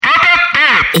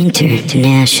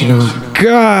International.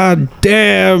 God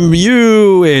damn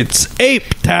you, it's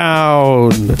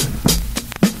APETOWN.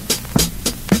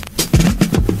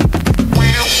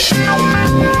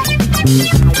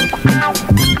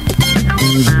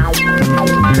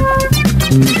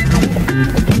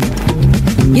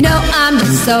 You know, I'm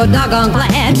just so doggone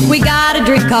glad we got a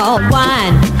drink called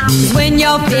wine. 'Cause when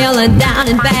you're feeling down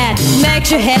and bad,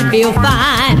 makes your head feel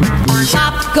fine.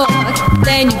 Pop the cork,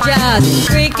 then you just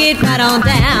drink it right on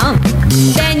down.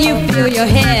 Then you feel your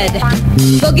head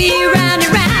boogie round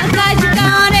and round, 'cause you're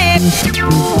gonna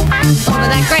over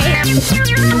that grape.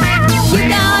 You're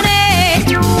gonna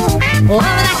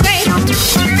over that grape.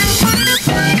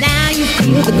 Now you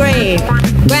feel the grape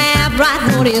grab right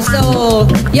hold of your soul.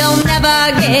 You'll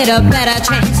never get a better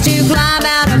chance to climb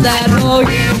out of that hole.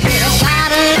 You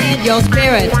gotta let your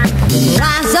spirit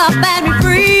rise up and be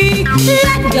free.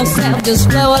 Let yourself just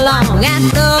flow along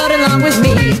and float along with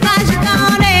me. 'Cause you're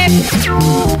gonna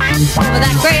over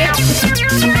that grape.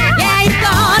 Yeah, you're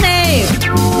gonna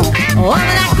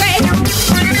over that grape.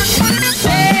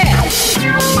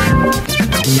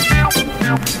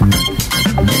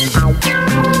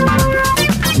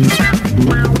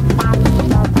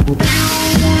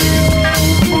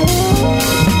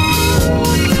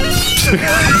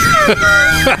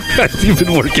 You've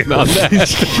been working on that.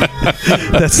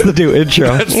 That's the new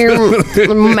intro.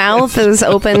 Your mouth is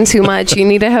open too much. You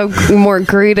need to have more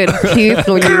grated teeth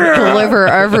when you deliver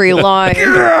every line.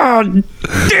 God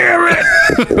damn it!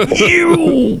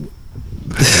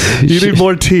 You need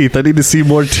more teeth. I need to see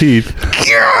more teeth.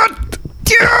 God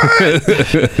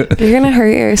You're gonna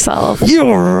hurt yourself.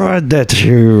 You're right, that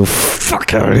you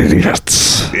fucking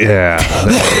idiots. Yeah.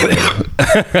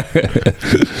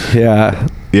 Yeah.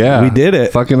 Yeah. We did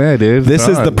it. Fucking A, dude. This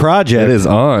is the project. It is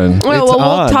on. Well, It's we'll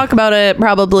on. talk about it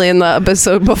probably in the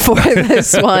episode before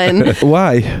this one,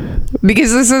 Why?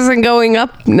 because this isn't going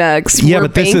up next. Yeah, We're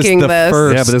but this is banking the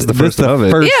first. Yeah, but this is the first of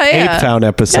it. First Yeah. APETOWN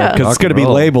episode, Yeah. because it's going to be Rock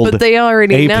and roll. labeled. But they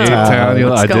already know APETOWN. You know,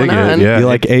 what's I going dig on. it. Yeah. You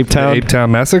like APETOWN?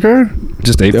 APETOWN Massacre?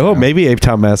 Just APETOWN. Oh, maybe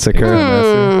APETOWN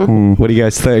Massacre. What do you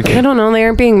guys think? I don't know. They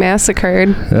aren't being massacred.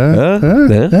 Well,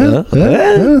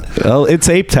 it's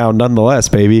APETOWN nonetheless,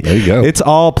 baby. There you go. It's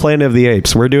all Planet of the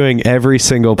Apes. We're doing every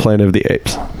single Planet of the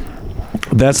Apes.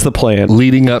 That's the plan.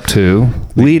 Leading up to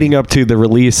The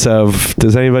release of,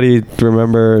 does anybody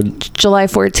remember, July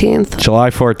 14th, July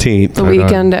 14th? the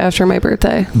weekend after my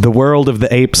birthday. The World of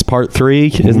the Apes Part 3.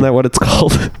 Isn't that what it's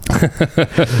called?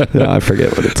 No, I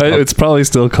forget what it's called. It's probably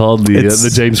still called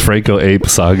the James Franco Ape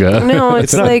Saga. No,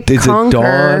 it's not, like is Conquer. it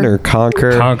Dawn or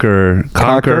Conquer?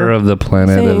 Conquer of the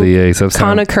Planet of the Apes.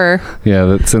 Conquer. Yeah,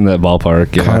 that's in that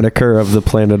ballpark. Yeah. Conquer of the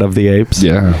Planet of the Apes.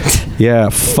 Yeah. Yeah,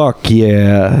 fuck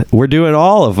yeah. We're doing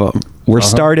all of them. We're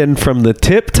starting from the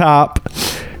tip top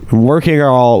and working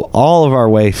all of our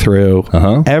way through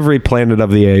every Planet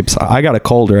of the Apes. I got a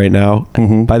cold right now.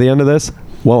 By the end of this,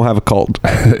 won't have a cold.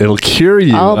 It'll cure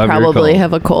you. I'll of your probably cold.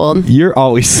 have a cold. You're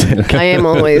always sick. I am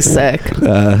always sick.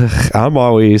 I'm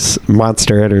always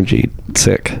Monster Energy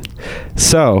sick.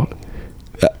 So,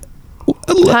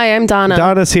 Hi, I'm Donna.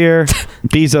 Donna's here.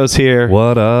 Beezo's here.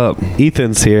 What up?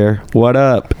 Ethan's here. What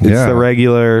up? It's Yeah. the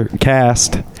regular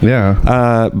cast.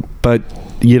 Yeah. But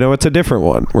you know, it's a different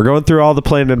one. We're going through all the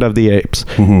Planet of the Apes.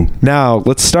 Now,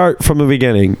 let's start from the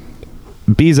beginning.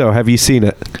 Beezo, have you seen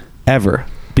it ever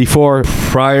before?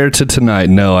 Prior to tonight,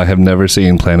 no, I have never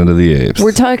seen Planet of the Apes.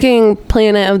 We're talking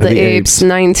Planet of the The Apes, Apes.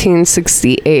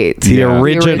 1968. The Yeah.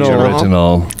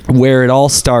 original, where it all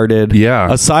started.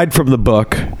 Yeah. Aside from the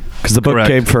book, because the book Correct.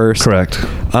 came first. Correct.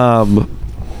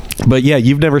 But yeah,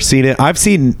 you've never seen it. I've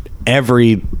seen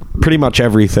pretty much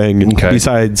everything. Okay.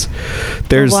 Besides,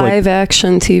 there's like live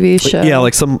action TV show. yeah,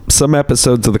 like some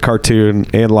episodes of the cartoon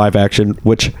and live action.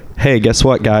 Which, hey, guess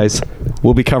what, guys?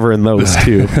 We'll be covering those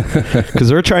too,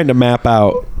 because we're trying to map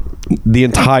out the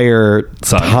entire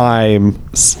Saga. time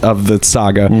of the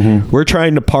saga. We're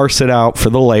trying to parse it out for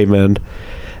the layman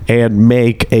and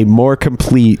make a more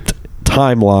complete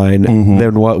timeline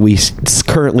than what we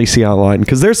currently see online,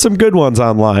 because there's some good ones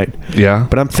online, Yeah.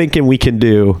 but I'm thinking we can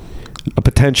do a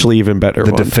potentially even better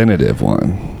The one. definitive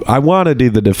one. I want to do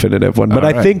the definitive one, but All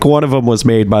I right. think one of them was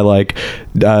made by like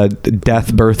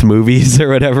Death Birth Movies or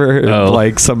whatever,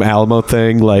 like some Alamo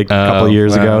thing like a couple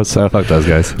years ago. So fuck those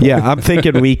guys. yeah, I'm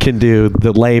thinking we can do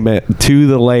the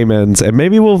layman's, and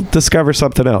maybe we'll discover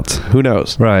something else. Who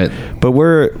knows? Right. But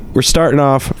we're starting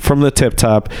off from the tip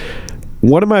top.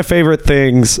 one of my favorite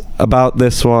things about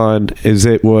this one is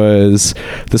the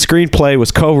screenplay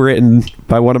was co-written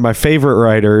by one of my favorite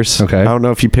writers. Okay. I don't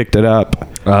know if you picked it up.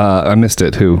 I missed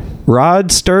it. Who? Rod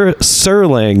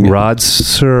Serling. Rod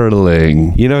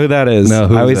Serling. You know who that is? No,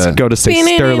 who's I always that? go to say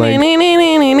Sterling.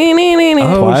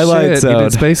 Oh, Twilight shit. Zone. He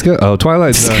did Space Ghost? Oh,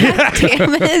 Twilight Zone.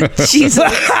 Damn it. Jesus.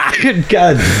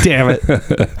 God damn it.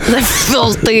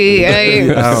 Filthy. I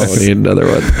don't need another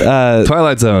one.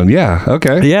 Twilight Zone. Yeah.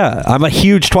 Okay. Yeah, I'm a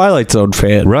huge Twilight Zone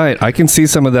fan. Right. I can see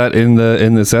some of that in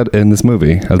this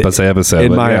movie. I was about to say episode. In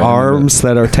but my yeah, arms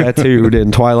that are tattooed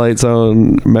in Twilight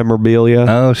Zone memorabilia.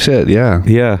 Oh shit. Yeah.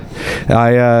 Yeah,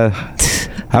 I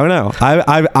don't know.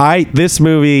 This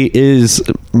movie is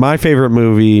my favorite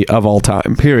movie of all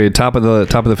time. Period. Top of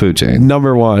the food chain.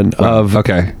 Number one of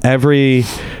every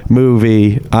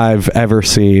movie I've ever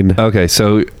seen. Okay,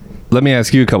 so let me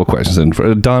ask you a couple questions. And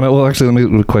for Donna, well, actually,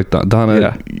 let me quick.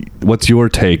 Donna, what's your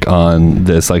take on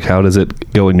this? Like, how does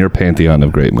it go in your pantheon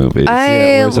of great movies?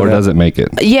 Or does it make it?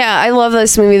 Yeah, I love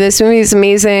this movie. This movie is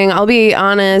amazing. I'll be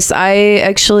honest. I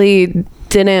actually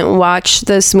didn't watch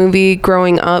this movie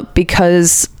growing up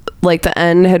because like the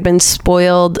end had been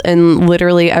spoiled and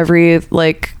literally every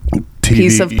like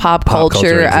piece of pop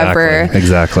culture ever.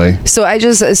 Exactly. So I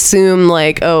just assume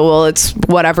like, oh well, it's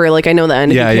whatever. Like I know the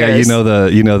end. Yeah, yeah. You know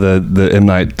the M.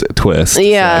 Night twist.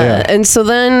 Yeah. And so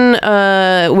then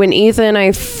when Ethan and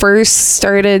I first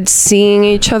started seeing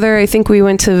each other, I think we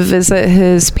went to visit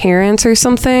his parents or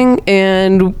something,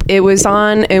 and it was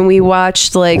on, and we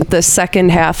watched like the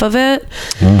second half of it,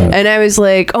 and I was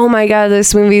like, oh my god,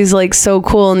 this movie's like so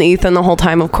cool. And Ethan the whole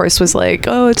time, of course, was like,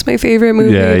 oh, it's my favorite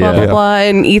movie. Blah blah blah.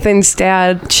 And Ethan's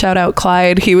dad, shout out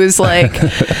Clyde, he was like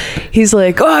he's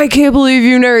like, oh, I can't believe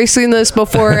you've never seen this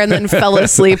before, and then fell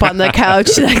asleep on the couch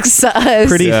next to us.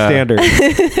 Pretty standard.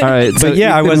 All right, so but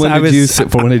yeah, when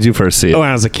did you first see it? When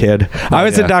I was a kid, I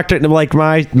was indoctrinated. Like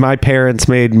my parents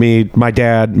my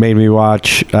dad made me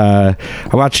watch. I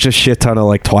watched a shit ton of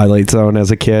like Twilight Zone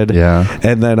as a kid. Yeah,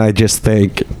 and then I just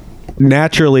think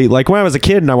naturally, like when I was a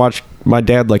kid and I watched. My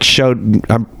dad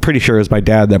I'm pretty sure it was my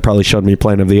dad that probably showed me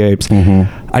Planet of the Apes.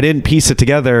 I didn't piece it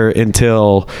together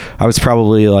until I was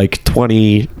probably like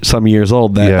 20 some years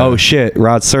old that, oh shit,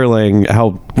 Rod Serling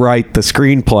helped write the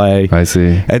screenplay. I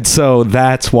see. And so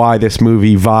that's why this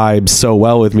movie vibes so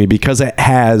well with me, because it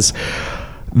has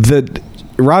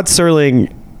Rod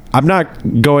Serling. I'm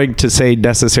not going to say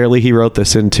necessarily he wrote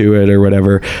this into it or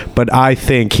whatever, but I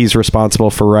think he's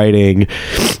responsible for writing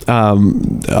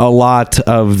a lot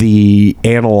of the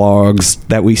analogs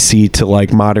that we see to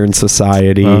like modern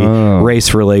society,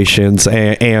 race relations,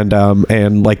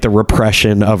 and like the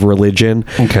repression of religion.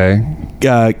 Okay.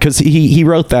 Because he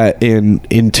wrote that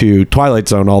into Twilight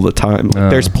Zone all the time. Like,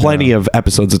 there's plenty of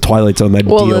episodes of Twilight Zone that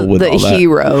deal with all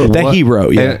that. That he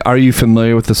wrote. Yeah. And are you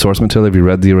familiar with the source material? Have you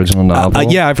read the original novel?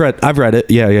 Yeah, I've read it.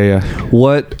 Yeah.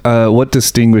 What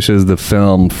distinguishes the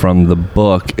film from the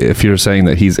book? If you're saying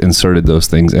that he's inserted those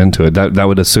things into it, that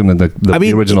would assume that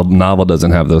the original novel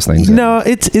doesn't have those things. No,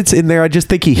 it's in there. I just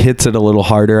think he hits it a little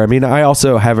harder. I mean, I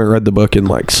also haven't read the book in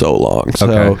like so long,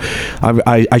 so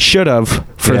I should have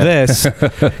for this.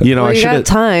 You know,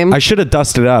 well, I should have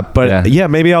dusted up, but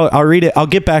maybe I'll read it. I'll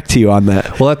get back to you on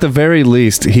that. Well, at the very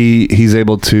least, he's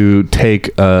able to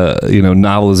take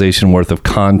novelization worth of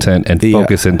content and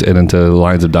focus it into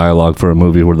lines of dialogue for a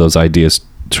movie where those ideas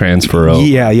transfer over.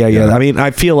 Yeah. I mean,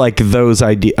 I feel like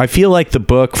the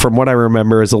book, from what I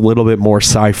remember, is a little bit more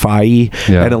sci-fi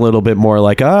and a little bit more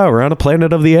like, oh, we're on a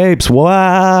planet of the apes.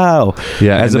 Wow.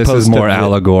 Yeah, as opposed this is more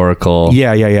allegorical.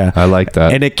 Yeah. I like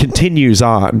that. And it continues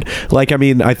on. Like, I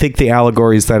mean, I think the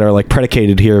allegories that are like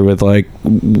predicated here with like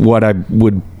what I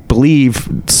would believe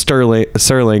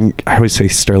Serling, I always say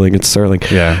Sterling, it's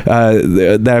Serling. Yeah.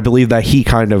 That I believe that he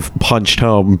kind of punched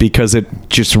home because it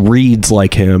just reads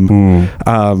like him.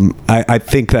 I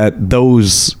think that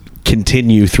those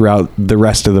continue throughout the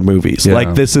rest of the movies.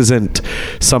 Like, this isn't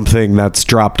something that's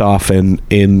dropped off in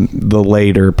the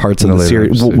later parts of the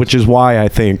series, which is why I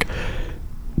think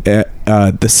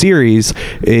the series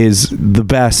is the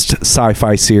best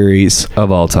sci-fi series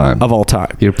of all time.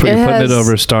 You're putting it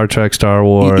over Star Trek, Star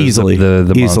Wars, easily.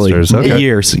 The monsters. Okay.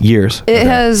 Years. It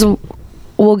has.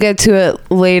 We'll get to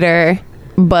it later,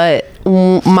 but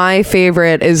my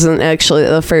favorite isn't actually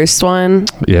the first one.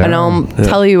 Yeah, and I'll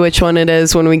tell you which one it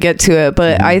is when we get to it.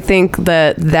 But I think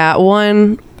that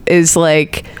one is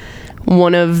like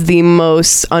one of the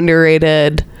most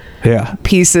underrated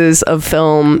pieces of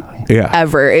film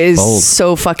ever. It is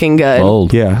so fucking good.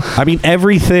 Bold. Yeah. I mean,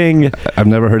 everything. I've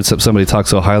never heard somebody talk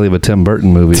so highly of a Tim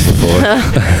Burton movie before.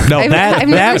 No, I've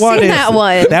never seen that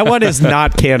one. That one is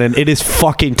not canon. It is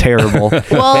fucking terrible.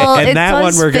 Well, and it that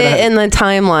does one we're fit in the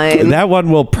timeline. That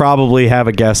one we'll probably have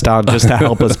a guest on just to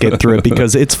help us get through it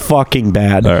because it's fucking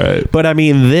bad. All right. But I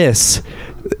mean, this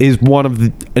is one of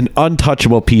an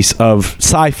untouchable piece of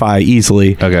sci-fi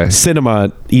easily. Okay.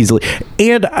 Cinema easily.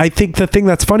 And I think the thing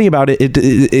that's funny about it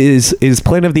is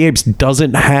Planet of the Apes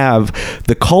doesn't have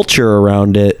the culture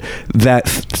around it that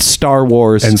Star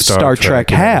Wars and Star Trek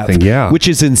have. Which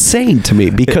is insane to me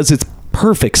because it's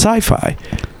perfect sci-fi.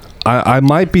 I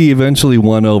might be eventually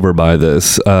won over by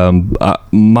this. I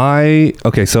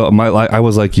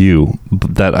was like you,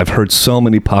 that I've heard so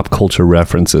many pop culture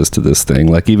references to this thing.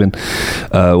 Like even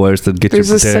where's the get your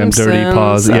damn dirty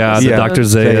paws? Yeah, the Dr.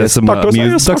 Zaius,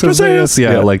 Dr. Zaius.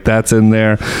 Yeah, like that's in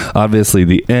there. Obviously,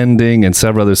 the ending and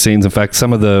several other scenes. In fact,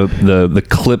 some of the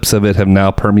clips of it have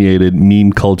now permeated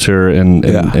meme culture, and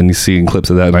you see clips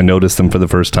of that. And I noticed them for the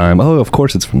first time. Oh, of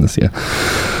course, it's from this. Yeah,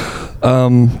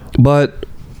 but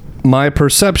my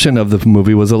perception of the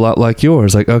movie was a lot like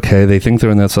yours. Like, okay, they think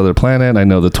they're in this other planet. I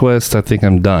know the twist. I think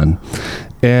I'm done.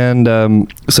 And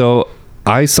so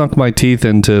I sunk my teeth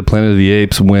into Planet of the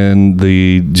Apes when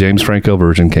the James Franco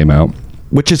version came out.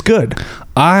 Which is good.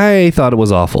 I thought it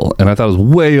was awful, and I thought it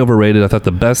was way overrated. I thought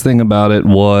the best thing about it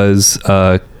was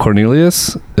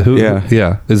Cornelius.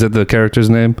 Yeah. Is it the character's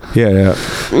name? Yeah.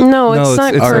 No, it's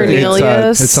not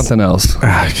Cornelius. It's something else.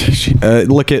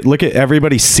 Look at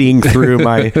everybody seeing through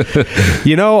my.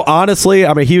 Honestly,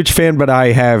 I'm a huge fan, but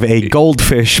I have a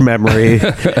goldfish memory.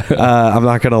 I'm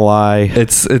not gonna lie.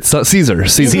 It's Caesar.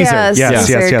 Yes.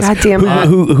 God damn it.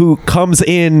 Who comes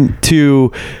in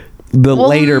to the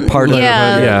later part of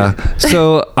it.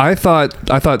 So I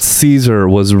thought Caesar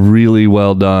was really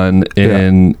well done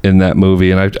in that movie,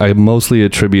 and I mostly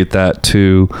attribute that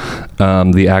to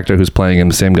the actor who's playing him.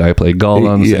 The same guy played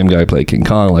Gollum, the same guy played King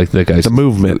Kong. Like that guy's the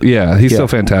movement. Yeah, he's so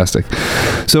fantastic.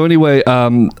 So anyway,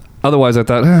 otherwise, I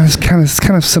thought it's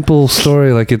kind of simple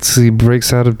story. Like he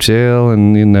breaks out of jail,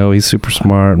 and he's super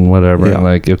smart and whatever. And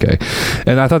like okay,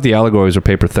 and I thought the allegories were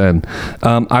paper thin.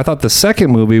 I thought the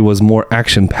second movie was more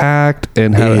action packed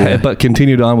and but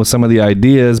continued on with some of the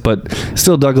ideas, but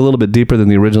still dug a little bit deeper than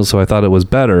the original. So I thought it was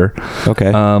better.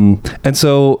 Okay. And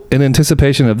so in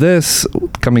anticipation of this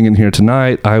coming in here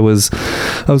tonight, I was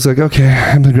like, okay,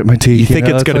 I'm gonna grit my teeth. You think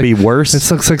it's gonna be worse?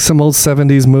 It looks like some old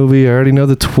 '70s movie. I already know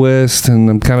the twist, and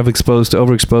I'm kind of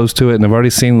overexposed to it, and I've already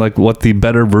seen like what the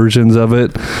better versions of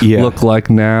it look like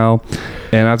now,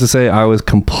 and I have to say I was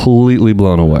completely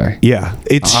blown away.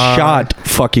 It's shot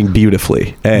fucking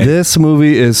beautifully. This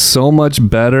movie is so much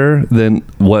better than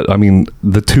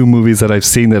the two movies that I've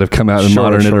seen that have come out in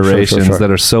modern iterations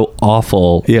that are so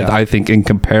awful. I think in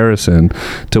comparison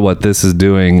to what this is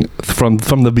doing from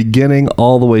the beginning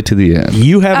all the way to the end.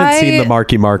 You haven't seen the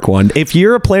Marky Mark one. If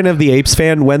you're a Planet of the Apes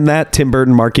fan, when that Tim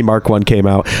Burton Marky Mark one came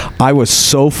out, I was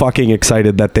so fucking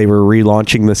excited that they were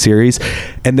relaunching the series,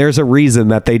 and there's a reason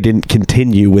that they didn't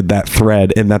continue with that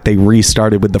thread and that they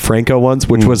restarted with the Franco ones,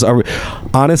 which was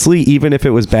honestly, even if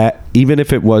it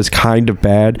was kind of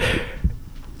bad,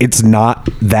 it's not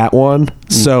that one.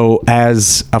 So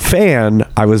as a fan,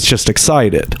 I was just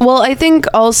excited. Well, I think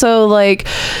also, like,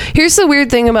 here's the weird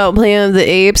thing about Planet of the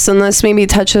Apes, and this maybe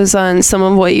touches on some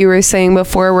of what you were saying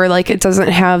before, where like it doesn't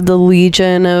have the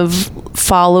legion of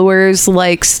followers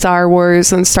like Star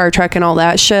Wars and Star Trek and all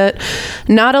that shit.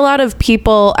 Not a lot of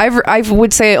people, I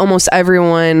would say almost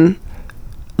everyone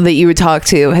that you would talk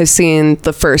to has seen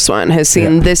the first one, has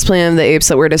seen this Planet of the Apes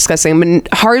that we're discussing, but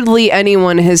hardly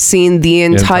anyone has seen the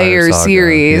entire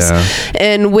series.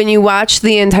 And when you watch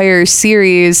the entire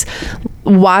series,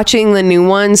 watching the new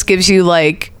ones gives you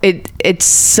like it's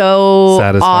so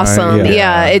satisfying. Awesome.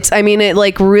 It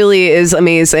like really is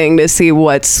amazing to see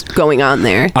what's going on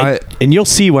there. And you'll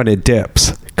see when it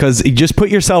dips. Because you just put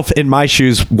yourself in my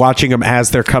shoes watching them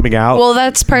as they're coming out. Well,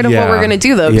 that's part of what we're going to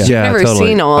do, though, because you've never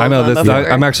seen all of them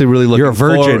before. I'm actually really looking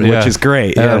forward. You're a virgin, which is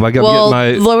great.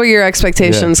 Lower your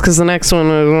expectations, because the next one...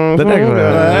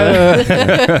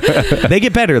 They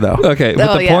get better, though. Okay,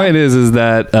 but the point is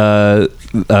that...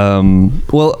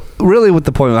 really what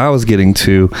the point I was getting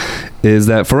to is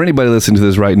that for anybody listening to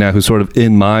this right now who's sort of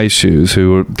in my shoes,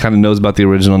 who kind of knows about the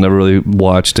original, never really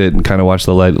watched it, and kind of watched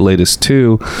the latest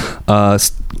two,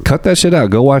 cut that shit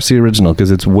out. Go watch the original, because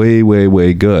it's way, way,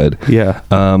 way good.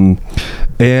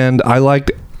 And I liked...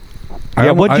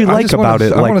 what'd you like about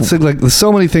it? I want to say, like, there's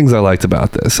so many things I liked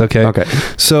about this. Okay.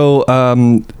 So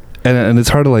and it's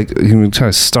hard to like try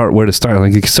to start where to start.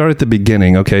 Like you start at the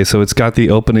beginning. Okay, so it's got the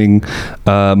opening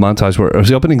montage where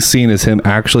the opening scene is him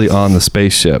actually on the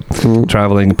spaceship,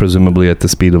 traveling presumably at the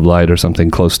speed of light or something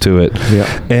close to it.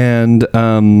 Yeah.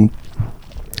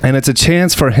 And it's a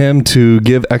chance for him to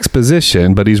give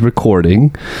exposition, but he's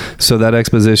recording, so that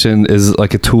exposition is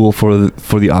like a tool for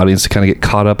the audience to kind of get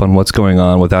caught up on what's going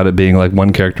on without it being like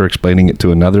one character explaining it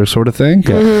to another sort of thing.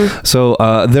 So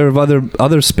there are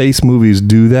other space movies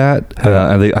do that,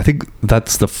 and I think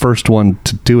that's the first one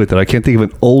to do it. That I can't think of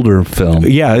an older film.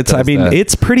 Yeah,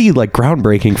 it's pretty like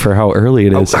groundbreaking for how early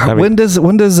it is. When does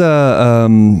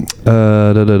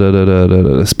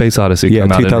Space Odyssey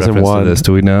come out in reference to this?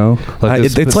 Do we know? Like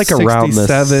it's like around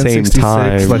the same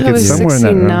time. Like it's somewhere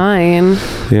 69. in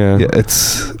that. Yeah,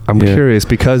 I'm curious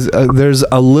because there's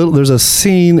a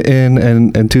scene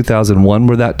in 2001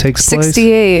 where that takes place.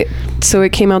 68. So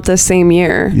it came out the same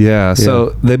year. Yeah.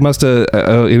 So they must have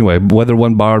anyway. Whether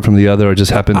one borrowed from the other or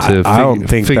just happened to I don't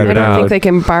think figure it out. I don't think they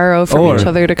can borrow from each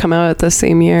other to come out at the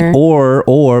same year.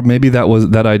 Or maybe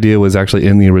that idea was actually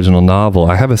in the original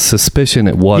novel. I have a suspicion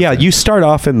it was. Yeah, you start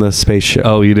off in the spaceship.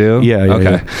 Oh, you do? Yeah.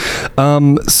 Okay.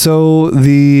 Yeah. So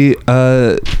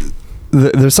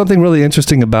there's something really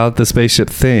interesting about the spaceship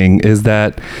thing is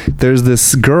that there's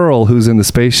this girl who's in the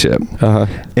spaceship,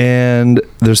 and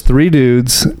there's 3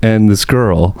 dudes and this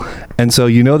girl, and so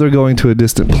they're going to a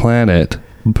distant planet,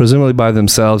 presumably by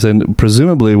themselves and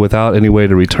presumably without any way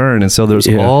to return, and so there's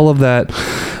all of that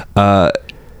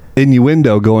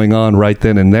innuendo going on right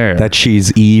then and there that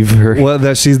she's Eve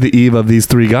that she's the Eve of these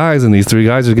 3 guys, and these 3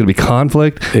 guys are going to be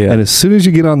conflict, and as soon as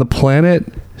you get on the planet,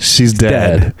 she's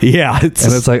dead. Yeah,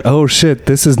 it's like, oh shit,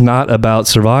 this is not about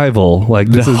survival. Like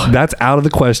that's out of the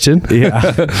question.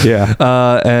 Yeah.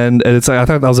 And it's like I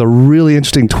thought that was a really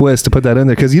interesting twist to put that in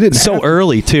there because you didn't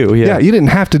early too. Yeah, you didn't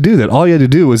have to do that. All you had to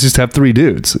do was just have 3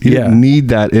 dudes. You didn't need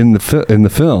that in the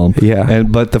film. Yeah.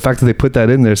 But the fact that they put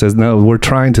that in there says no, we're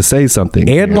trying to say something.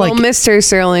 And like Mr.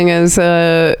 Sterling is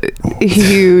a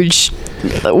huge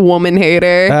woman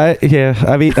hater. Yeah.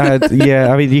 I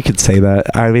mean, you could say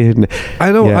that. I mean,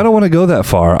 I don't want to go that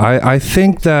far. I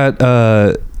think that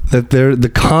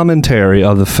the commentary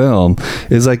of the film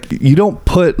is like you don't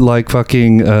put like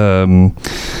fucking how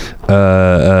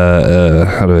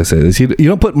do I say this? You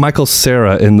don't put Michael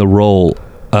Cera in the role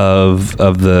of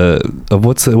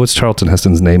what's Charlton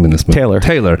Heston's name in this movie?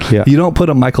 Taylor. Yeah. You don't put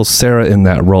a Michael Cera in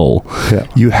that role. Yeah.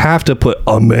 You have to put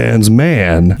a man's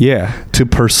man. Yeah. To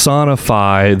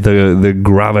personify the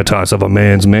gravitas of a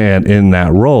man's man in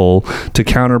that role to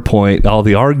counterpoint all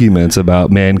the arguments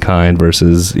about mankind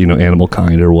versus animal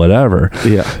kind or whatever.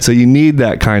 Yeah. So you need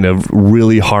that kind of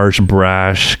really harsh,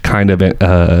 brash kind of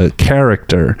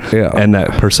character. Yeah. And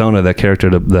that persona, that character,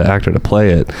 the actor to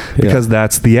play it because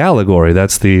that's the allegory.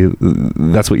 That's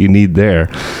what you need there.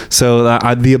 So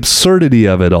the absurdity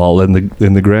of it all and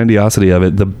the grandiosity of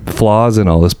it, the flaws and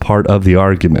all is part of the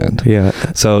argument. Yeah.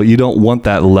 So you don't want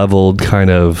that leveled kind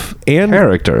of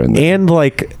character in there. And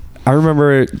like I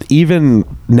remember even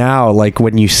now, like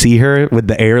when you see her with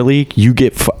the air leak,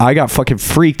 I got fucking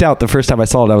freaked out the first time I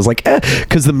saw it. I was like,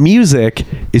 because the music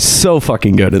is so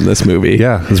fucking good in this movie.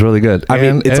 Yeah, it's really good. I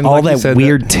mean, it's all like that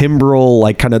weird timbral,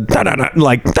 like kind of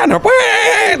like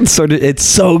so it's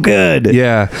so good.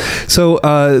 Yeah. So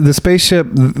the spaceship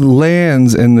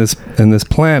lands in this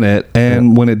planet,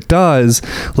 and when it does,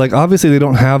 like obviously they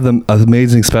don't have the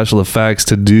amazing special effects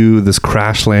to do this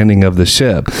crash landing of the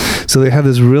ship. So they have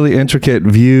this really intricate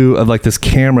view of like this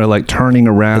camera like turning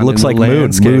around. It looks like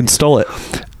Moon stole it.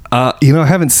 I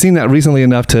haven't seen that recently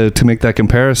enough to make that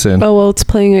comparison. Oh well, it's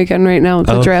playing again right now at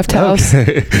the Draft House.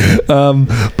 Okay.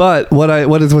 But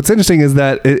what's interesting is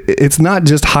that it's not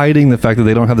just hiding the fact that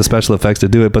they don't have the special effects to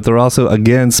do it, but they're also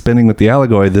again spinning with the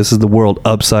allegory. This is the world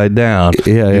upside down.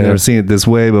 Yeah, You've never seen it this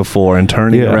way before, and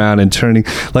turning around and turning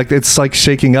like it's like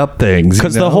shaking up things.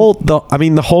 Because the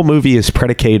whole movie is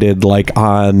predicated like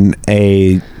on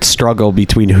a struggle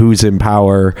between who's in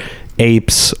power,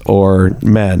 apes or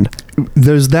men.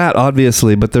 There's that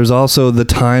obviously, but there's also the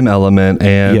time element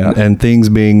and things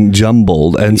being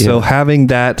jumbled, and so having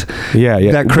that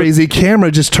crazy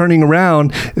camera just turning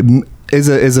around is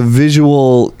a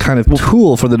visual kind of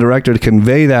tool for the director to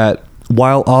convey that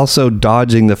while also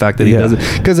dodging the fact that he doesn't.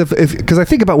 Because I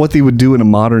think about what they would do in a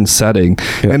modern setting,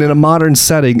 and in a modern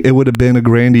setting, it would have been a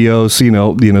grandiose,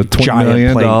 $20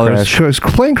 million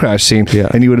plane crash scene,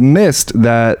 and you would have missed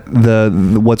that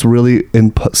what's really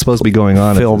supposed to be going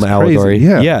on. Film allegory.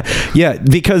 Yeah.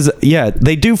 Because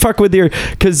they do fuck with your,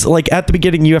 because like at the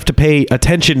beginning you have to pay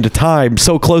attention to time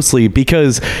so closely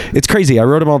because it's crazy. I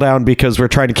wrote them all down because we're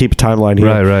trying to keep a timeline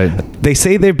here. Right. They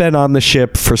say they've been on the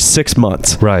ship for 6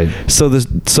 months. Right. So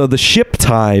the ship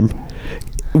time,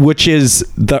 which is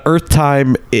the Earth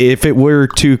time, if it were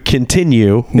to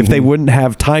continue, if they wouldn't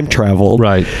have time traveled,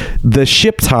 right, the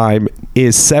ship time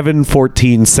is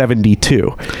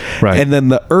 7/14/72. Right. And then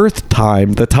the Earth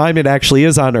time, the time it actually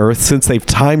is on Earth, since they've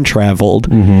time traveled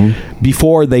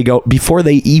before they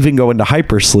even go into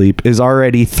hypersleep, is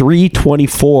already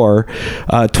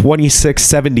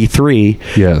 3/24/26/73.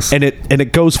 Yes. And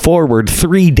it goes forward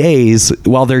 3 days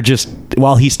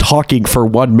while he's talking for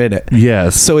 1 minute.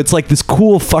 Yes. So it's like this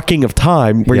cool fucking of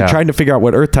time where you're trying to figure out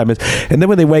what Earth time is. And then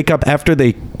when they wake up after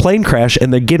the plane crash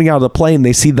and they're getting out of the plane,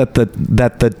 they see that the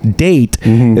date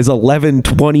is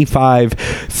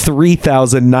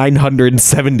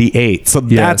 11/25/3978. So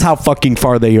that's how fucking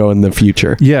far they go in the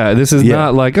future. Yeah, this is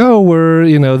not like, we're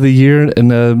the year in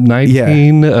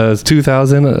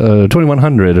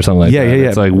 2100 or something like that.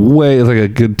 It's like it's like a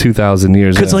good 2,000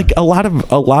 years. Because like a lot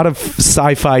of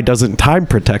sci-fi doesn't time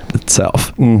protect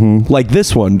itself, like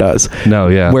this one does.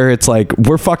 No, where it's like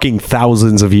we're fucking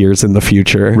thousands of years in the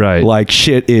future. Right. Like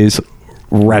shit is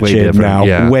wretched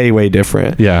now, way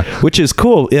different. Which is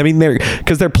cool. I mean, they're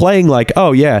playing like,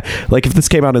 like if this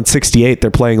came out in 68,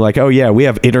 they're playing like, we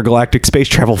have intergalactic space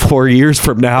travel 4 years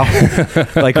from now,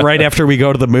 like right after we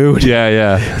go to the moon.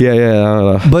 I don't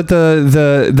know. But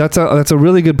that's a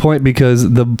really good point,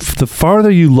 because the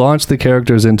farther you launch the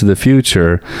characters into the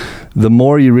future, the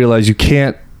more you realize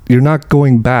you're not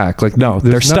going back. Like, no,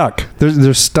 they're stuck.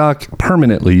 They're stuck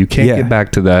permanently. You can't get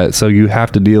back to that. So you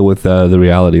have to deal with the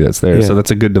reality that's there. So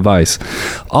that's a good device.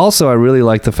 Also, I really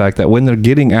like the fact that when they're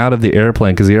getting out of the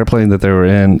airplane, because the airplane that they were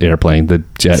in, the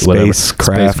jet,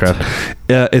 spacecraft,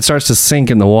 it starts to sink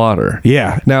in the water.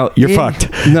 Yeah. Now you're fucked.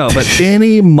 No, but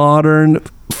any modern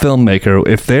filmmaker,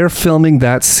 if they're filming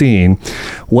that scene,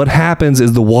 what happens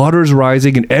is the water's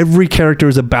rising and every character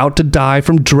is about to die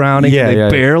from drowning, and they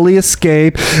barely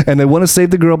escape, and they want to save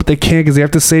the girl, but they can't because they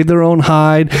have to save their own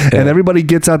hide, and everybody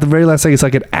gets out the very last second. It's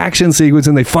like an action sequence,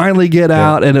 and they finally get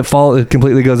out, and it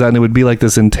completely goes out, and it would be like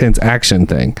this intense action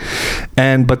thing.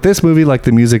 But this movie, like,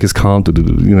 the music is calm,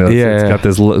 it's got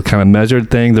this kind of measured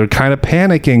thing. They're kind of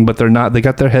panicking, but they're not. They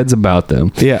got their heads about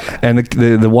them. And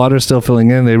the water's still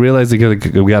filling in. They realize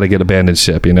we got to get abandoned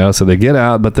ship, so they get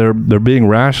out, but they're being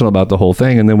rational about the whole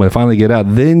thing. And then when they finally get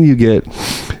out, then you get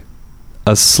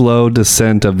a slow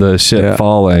descent of the ship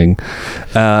falling,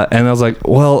 and I was like,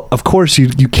 well, of course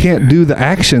you can't do the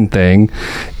action thing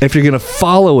if you're gonna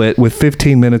follow it with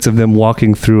 15 minutes of them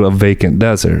walking through a vacant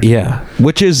desert,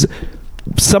 which is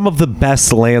some of the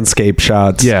best landscape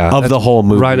shots of the whole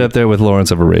movie, right up there with Lawrence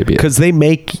of Arabia, because they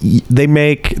make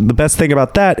the best thing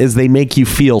about that is they make you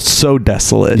feel so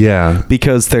desolate,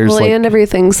 because there's and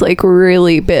everything's like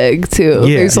really big too.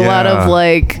 There's a lot of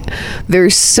like,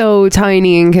 they're so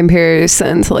tiny in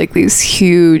comparison to like these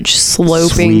huge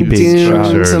sloping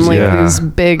dunes and like these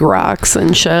big rocks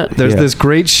and shit. There's this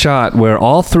great shot where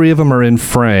all three of them are in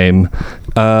frame,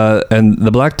 and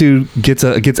the black dude gets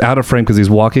out of frame because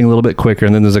he's walking a little bit quicker,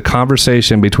 and then there's a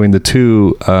conversation between the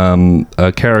two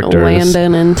characters,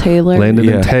 Landon and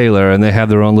Taylor, and they have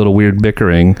their own little weird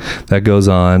bickering that goes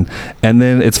on, and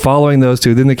then it's following those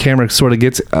two. Then the camera sort of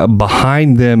gets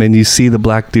behind them, and you see the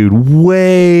black dude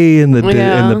way in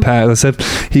the past, as if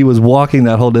he was walking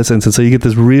that whole distance, and so you get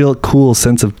this real cool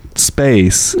sense of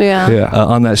space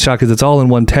on that shot, because it's all in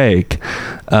one take.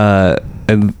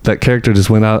 And that character just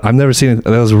went out. I've never seen it.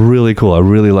 That was really cool. I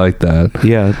really liked that.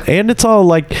 Yeah. And it's all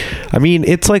like, I mean,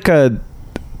 it's like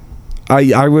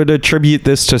I would attribute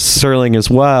this to Serling as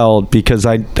well, because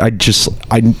I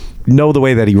know the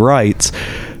way that he writes,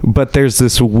 but there's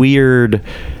this weird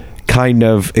kind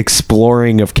of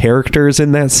exploring of characters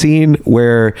in that scene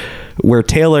where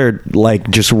Taylor like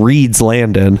just reads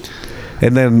Landon,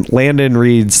 and then Landon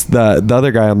reads the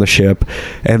other guy on the ship,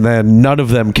 and then none of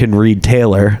them can read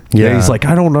Taylor. And he's like,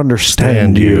 I don't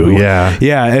understand you.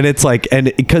 And it's like,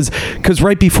 and because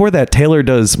right before that, Taylor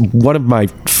does one of my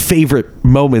favorite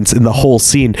moments in the whole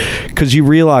scene, because he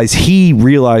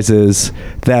realizes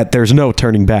that there's no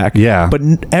turning back. But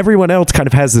everyone else kind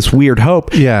of has this weird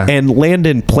hope. And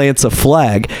Landon plants a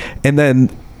flag, and then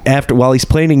while he's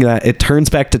planning that, it turns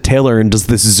back to Taylor and does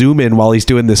this zoom in while he's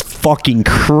doing this fucking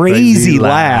crazy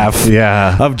laugh.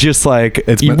 Yeah. Of just like,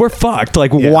 we're fucked.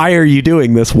 Like, why are you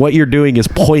doing this? What you're doing is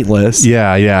pointless.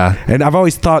 Yeah, yeah. And I've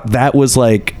always thought that was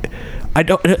like,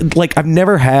 I've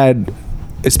never had,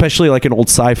 especially like an old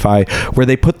sci-fi, where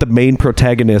they put the main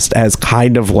protagonist as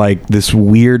kind of like this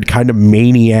weird kind of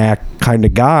maniac kind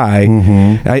of guy.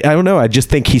 I don't know, I just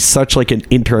think he's such like an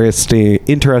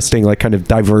interesting like kind of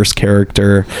diverse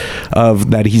character, of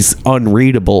that he's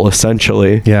unreadable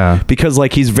essentially. Yeah, because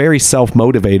like he's very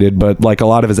self-motivated, but like a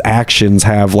lot of his actions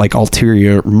have like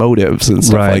ulterior motives and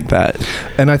stuff like that.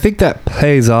 And I think that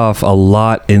pays off a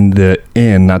lot in the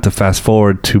end, not to fast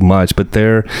forward too much, but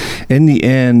there in the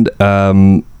end,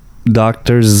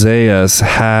 Dr. Zaius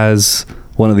has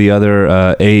one of the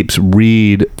other apes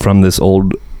read from this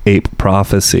old ape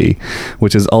prophecy,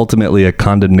 which is ultimately a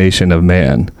condemnation of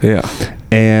man. Yeah.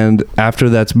 And after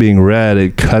that's being read,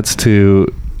 it cuts to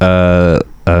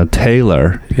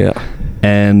Taylor. Yeah.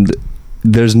 And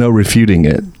there's no refuting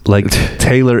it. Like,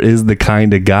 Taylor is the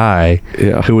kind of guy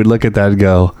who would look at that and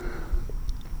go,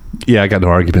 yeah, I got no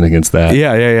argument against that.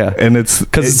 Yeah. And it's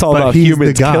because it's all about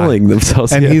humans killing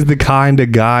themselves. And he's the kind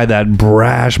of guy, that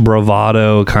brash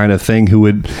bravado kind of thing, who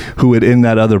would in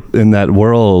that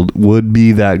world would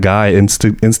be that guy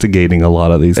instigating a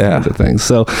lot of these kinds of things.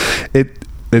 So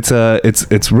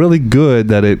it's really good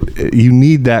that you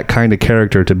need that kind of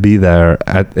character to be there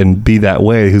and be that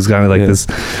way, who's kind of like this,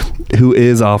 who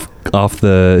is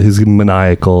who's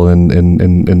maniacal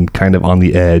and kind of on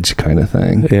the edge kind of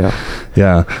thing.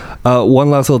 Yeah. One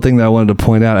last little thing that I wanted to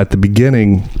point out at the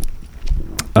beginning,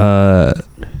 that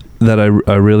I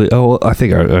really, I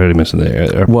think I already mentioned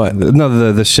it. What?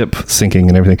 No, the ship sinking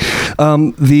and everything.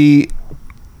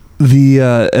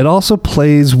 It also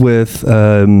plays with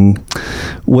the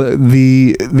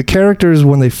characters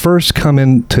when they first come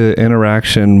into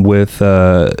interaction with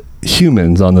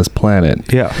humans on this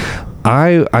planet. Yeah.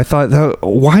 I thought,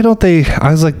 why don't they,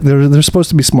 I was like, they're supposed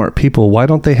to be smart people. Why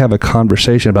don't they have a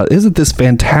conversation about, isn't this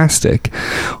fantastic?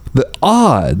 The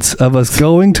odds of us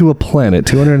going to a planet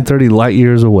 230 light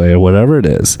years away, or whatever it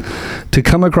is, to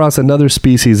come across another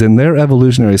species in their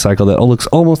evolutionary cycle that looks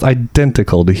almost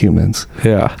identical to humans.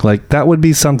 Yeah. Like, that would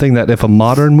be something that if a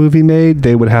modern movie made,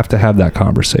 they would have to have that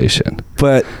conversation.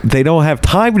 But they don't have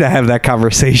time to have that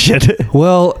conversation.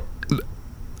 Well,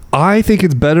 I think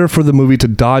it's better for the movie to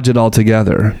dodge it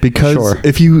altogether, because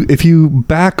if you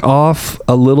back off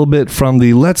a little bit from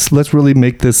the let's really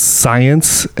make this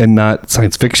science and not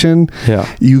science fiction,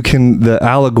 the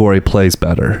allegory plays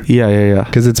better. Yeah.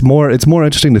 Because it's more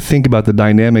interesting to think about the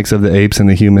dynamics of the apes and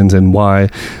the humans, and why,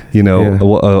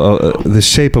 the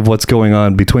shape of what's going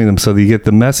on between them, so that you get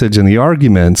the message and the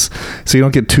arguments, so you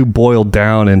don't get too boiled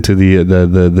down into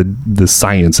the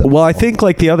science. Well, I think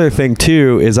like the other thing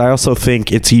too is I also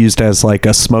think it's used as like a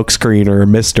smokescreen or a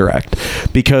misdirect,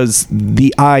 because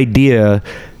the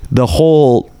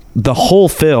whole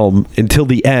film until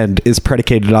the end is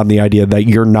predicated on the idea that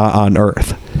you're not on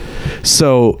Earth.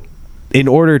 So in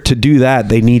order to do that,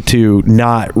 they need to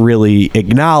not really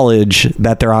acknowledge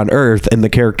that they're on Earth, and the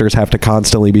characters have to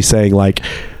constantly be saying like,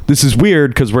 this is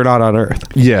weird because we're not on Earth.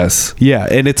 Yes. Yeah,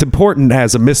 and it's important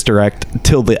as a misdirect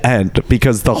till the end,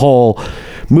 because the whole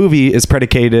movie is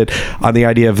predicated on the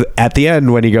idea of, at the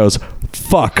end, when he goes,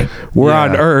 fuck, we're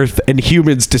on Earth and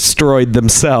humans destroyed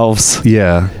themselves.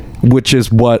 Yeah. Which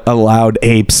is what allowed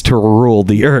apes to rule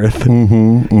the Earth. I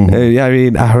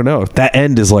mean, I don't know. That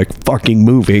end is like fucking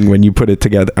moving when you put it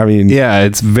together. I mean, yeah,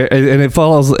 it's very, and it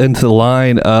follows into the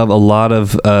line of a lot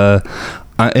of,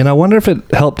 and I wonder if it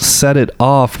helped set it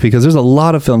off, because there's a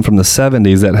lot of film from the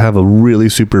 70s that have a really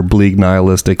super bleak,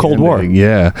 nihilistic Cold ending. War.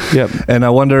 Yeah. Yep. And I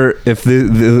wonder if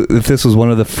if this was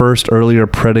one of the first earlier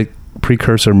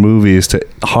precursor movies to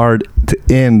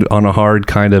end on a hard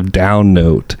kind of down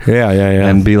note. Yeah.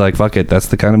 And be like, fuck it, that's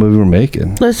the kind of movie we're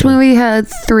making. This movie had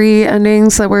 3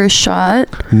 endings that were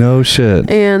shot. No shit.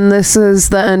 And this is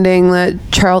the ending that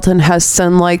Charlton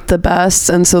Heston liked the best,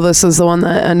 and so this is the one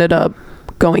that ended up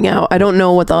going out. I don't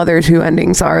know what the other 2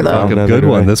 endings are, though. A good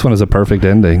one. This one is a perfect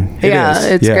ending.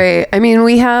 It's great. I mean,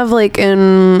 we have like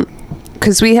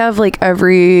because we have like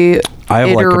every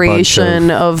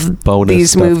iteration of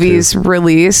these movies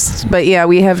released, but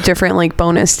we have different like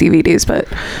bonus DVDs, but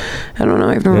I don't know,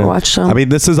 I've never watched them. I mean,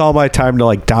 this is all my time to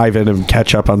like dive in and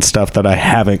catch up on stuff that I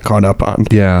haven't caught up on.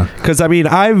 Because I mean,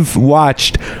 I've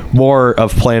watched more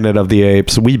of Planet of the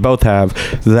Apes, we both have,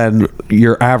 than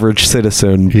your average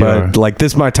citizen, but like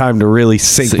this is my time to really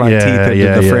sink my teeth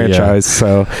into the franchise.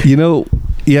 So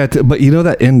but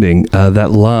that ending, that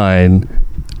line,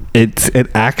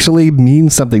 it actually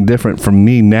means something different for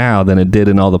me now than it did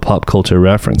in all the pop culture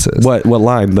references. What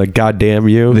line? The goddamn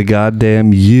you? The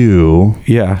goddamn you.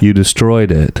 Yeah. You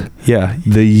destroyed it. Yeah.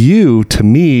 The you, to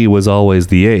me, was always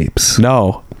the apes.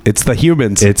 No. It's the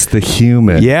humans. It's the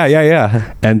human.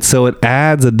 Yeah. And so it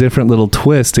adds a different little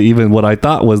twist to even what I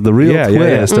thought was the real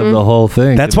twist of the whole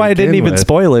thing. That's why I didn't even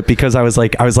spoil it, because I was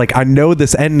like, I know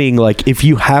this ending. Like, if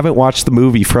you haven't watched the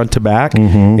movie front to back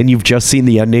and you've just seen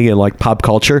the ending in like pop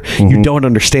culture, you don't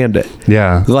understand it.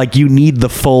 Yeah. Like, you need the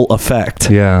full effect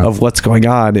of what's going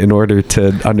on in order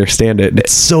to understand it.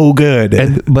 It's so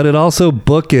good. But it also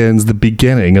bookends the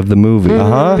beginning of the movie.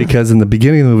 Because in the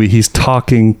beginning of the movie, he's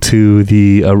talking to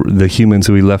the humans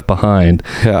who he left behind,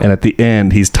 and at the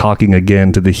end he's talking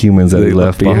again to the humans that he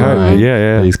left behind.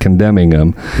 He's condemning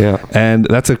them. And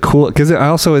that's a cool, because I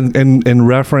also in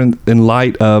reference, in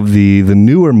light of the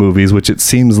newer movies, which it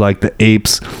seems like the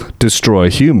apes destroy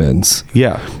humans.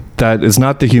 That is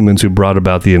not the humans who brought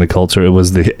about the culture. It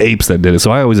was the apes that did it.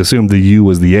 So I always assumed the you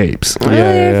was the apes.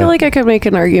 I feel like I could make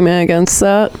an argument against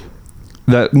that.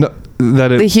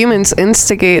 The humans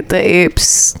instigate the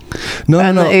apes.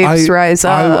 The apes rise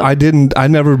up. I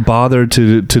never bothered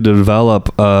to develop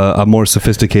a more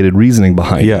sophisticated reasoning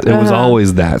behind it. It was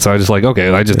always that. So I just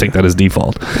I just take that as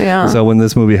default. So when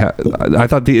this movie, I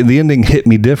thought the ending hit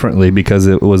me differently because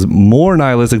it was more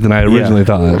nihilistic than I originally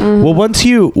thought. Well, once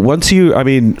you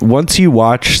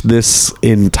watch this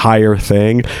entire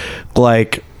thing,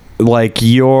 like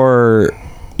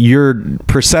your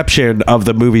perception of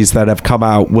the movies that have come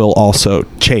out will also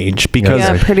change,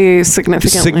 because pretty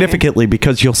significantly,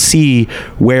 because you'll see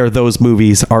where those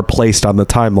movies are placed on the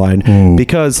timeline.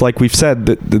 Because like we've said,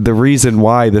 the reason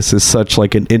why this is such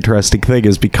like an interesting thing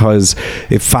is because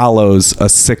it follows a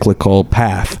cyclical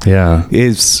path.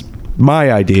 Is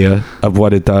my idea of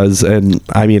what it does. And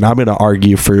I mean, I'm going to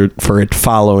argue for it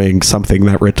following something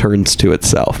that returns to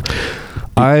itself.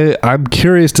 I'm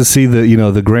curious to see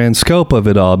the grand scope of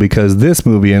it all, because this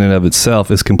movie in and of itself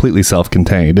is completely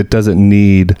self-contained. It doesn't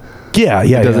need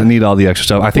it doesn't need all the extra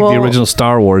stuff. I think the original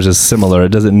Star Wars is similar. It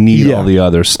doesn't need all the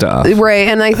other stuff. Right.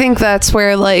 And I think that's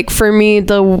where, like, for me,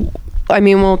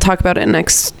 we'll talk about it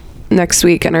next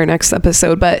week in our next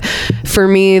episode, but for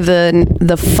me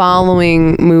the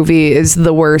following movie is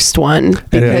the worst one,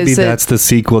 because maybe that's the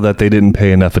sequel that they didn't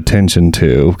pay enough attention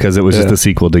to, because it was just a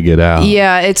sequel to get out.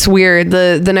 It's weird.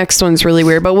 The next one's really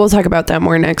weird, but we'll talk about that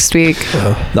more next week.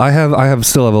 I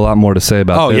still have a lot more to say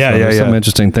about this. There's some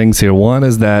interesting things here. One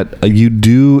is that you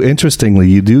do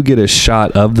get a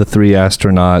shot of the three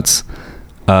astronauts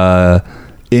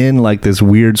in like this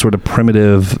weird sort of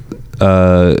primitive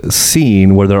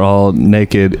scene where they're all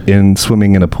naked and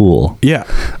swimming in a pool.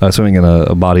 Swimming in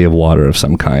a body of water of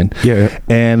some kind.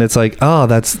 And it's like,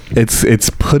 it's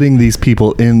putting these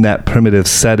people in that primitive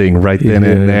setting right then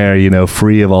and there,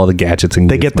 free of all the gadgets and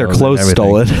they get their clothes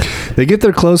stolen. They get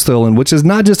their clothes stolen, which is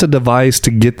not just a device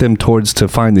to get them to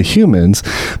find the humans,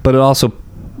 but it also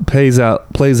plays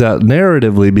out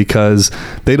narratively, because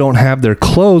they don't have their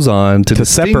clothes on to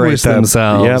distinguish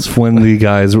themselves when the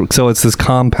guys. So it's this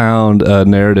compound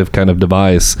narrative kind of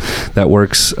device that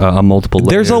works on multiple layers.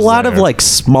 There's a lot of like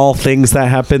small things that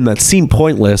happen that seem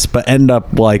pointless, but end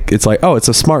up like it's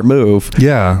a smart move.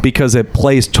 Because it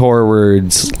plays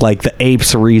towards like the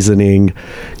apes' reasoning.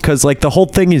 Because like the whole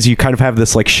thing is you kind of have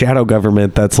this like shadow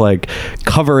government that's like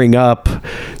covering up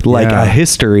like a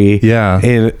history.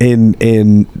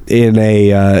 As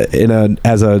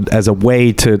a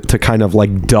way to kind of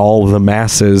like dull the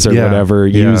masses or whatever,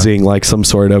 using like some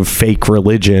sort of fake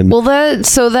religion. Well,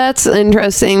 that's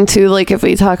interesting too. Like if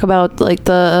we talk about like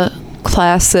the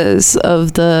classes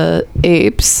of the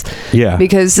apes,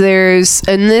 because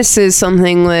and this is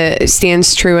something that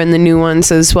stands true in the new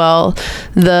ones as well.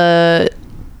 The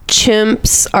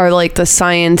chimps are like the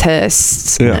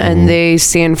scientists, and they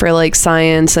stand for like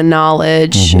science and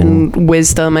knowledge and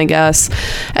wisdom, I guess.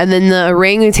 And then the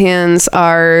orangutans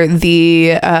are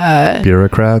the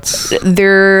bureaucrats.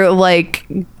 They're like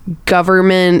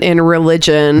government and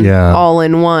religion all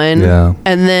in one.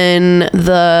 And then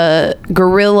the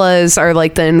gorillas are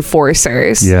like the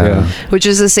enforcers, which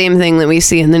is the same thing that we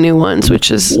see in the new ones,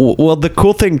 which is the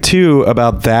cool thing too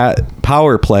about that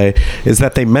power play is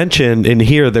that they mentioned in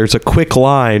here there's a quick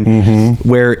line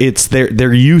where it's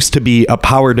there used to be a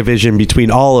power division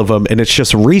between all of them, and it's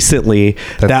just recently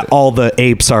that all the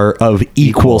apes are of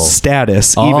equal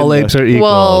status. All apes are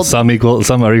equal. Some are equal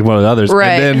to others, and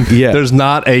then there's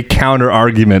not a counter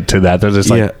argument to that. They're just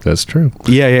like, that's true.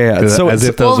 So as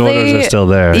if those orders are still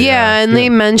there. And they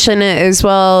mention it as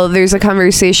well. There's a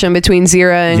conversation between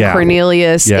Zira and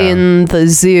Cornelius in the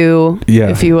zoo,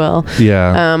 if you will,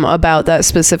 about about that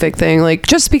specific thing. Like,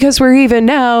 just because we're even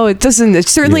now, it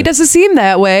certainly doesn't seem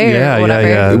that way.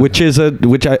 Yeah. Which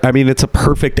I mean, it's a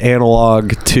perfect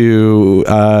analog to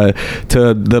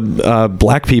the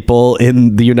black people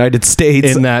in the United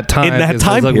States in that time.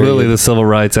 Like really the Civil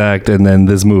Rights Act and then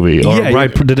this movie. Or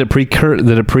did it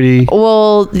pre?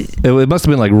 Well, it must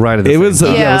have been like right at the same time. It was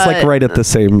like right at the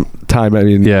same time. I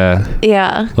mean,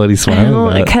 yeah. What are you smiling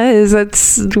about?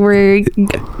 Because we're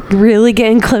really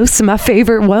getting close to my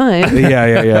favorite one.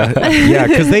 Yeah.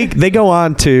 Because they go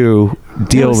on to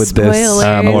deal with this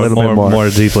more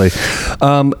deeply.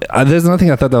 There's another thing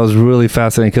I thought that was really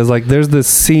fascinating, because like there's this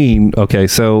scene. Okay,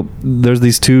 so there's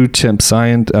these two chimp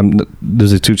scientists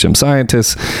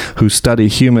who study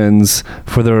humans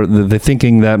for they're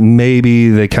thinking that maybe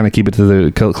they kind of keep it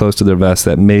to close to their vest,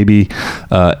 that maybe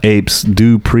apes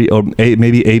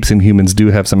maybe apes and humans do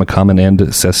have some common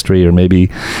ancestry, or maybe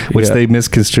which they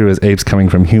misconstrue as apes coming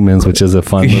from humans, which is a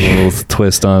fun little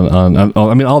twist on.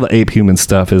 I mean, all the ape human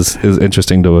stuff is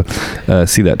interesting to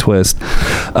see that twist,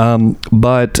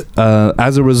 but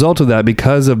as a result of that,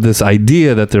 because of this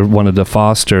idea that they wanted to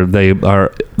foster, they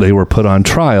were put on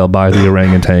trial by the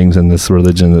orangutans and this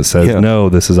religion that says no,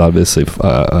 this is obviously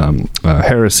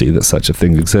heresy that such a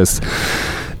thing exists.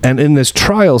 And in this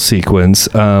trial sequence,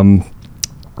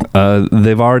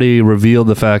 they've already revealed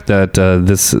the fact that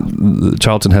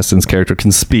Charlton Heston's character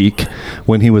can speak.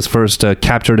 When he was first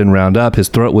captured and round up, his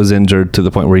throat was injured to the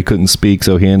point where he couldn't speak,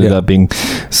 so he ended up being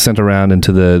sent around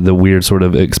into the weird sort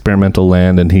of experimental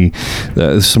land, and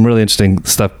there's some really interesting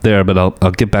stuff there, but I'll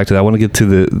get back to that. I want to get to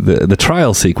the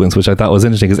trial sequence, which I thought was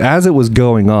interesting, because as it was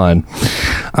going on,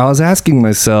 I was asking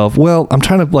myself, well, I'm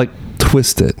trying to like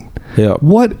twist it. Yeah.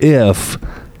 What if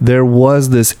there was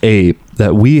this ape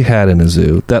that we had in a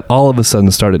zoo that all of a sudden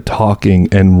started talking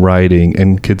and writing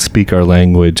and could speak our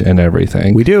language and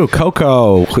everything? We do,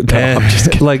 Coco. No, I'm just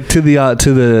kidding. Like to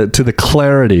the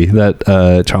clarity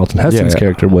that Charlton Heston's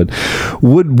character would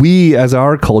we as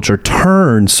our culture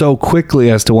turn so quickly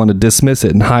as to want to dismiss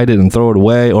it and hide it and throw it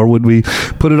away, or would we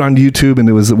put it on YouTube and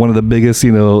it was one of the biggest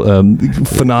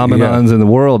phenomenons in the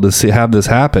world to have this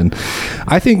happen?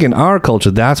 I think in our culture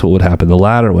that's what would happen. The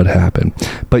latter would happen,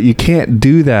 but you can't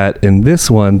do that in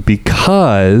this one,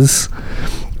 because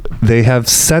they have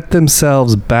set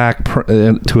themselves back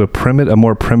to a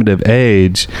more primitive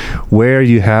age, where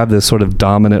you have this sort of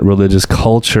dominant religious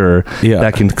culture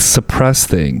that can suppress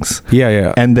things.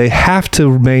 And they have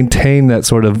to maintain that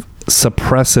sort of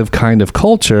suppressive kind of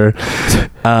culture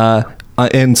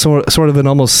in sort of an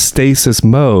almost stasis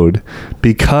mode,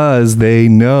 because they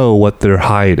know what they're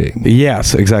hiding.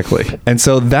 Yes, exactly. And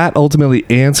so that ultimately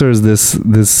answers this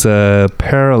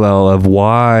parallel of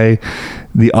why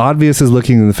the obvious is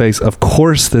looking in the face. Of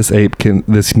course, this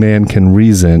man can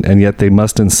reason, and yet they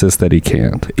must insist that he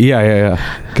can't. Yeah.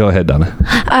 Go ahead, Donna.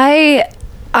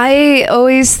 I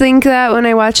always think that when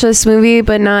I watch this movie,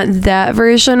 but not that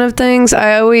version of things.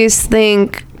 I always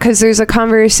think, because there's a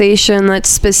conversation that's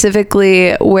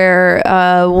specifically where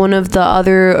one of the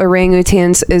other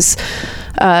orangutans is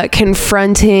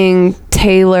confronting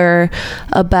Taylor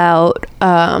about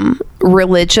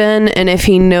religion, and if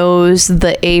he knows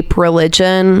the ape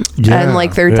religion and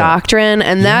like their doctrine.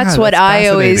 And that's what I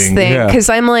always think, because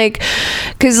I'm like,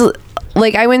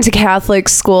 like I went to Catholic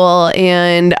school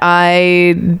and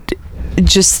I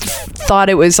just thought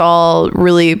it was all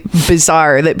really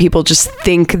bizarre that people just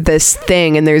think this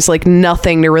thing and there's like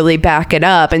nothing to really back it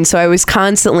up. And so I was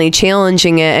constantly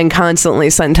challenging it and constantly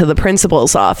sent to the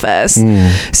principal's office.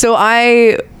 So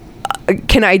I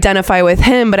can identify with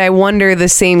him, but I wonder the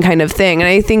same kind of thing. And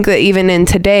I think that even in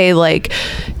today, like,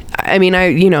 I mean,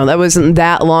 that wasn't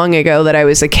that long ago that I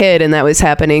was a kid and that was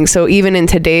happening. So even in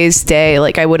today's day,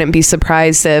 like, I wouldn't be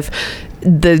surprised if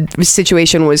the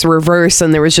situation was reversed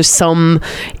and there was just some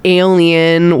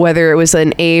alien, whether it was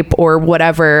an ape or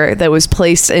whatever, that was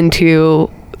placed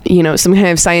into, some kind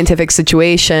of scientific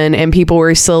situation, and people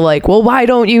were still like, well, why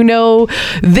don't you know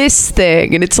this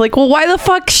thing? And it's like, well, why the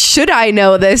fuck should I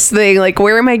know this thing? Like,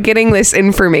 where am I getting this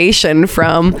information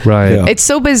from? Right. Yeah. It's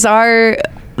so bizarre.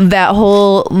 That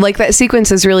whole, like, that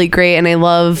sequence is really great, and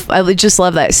I just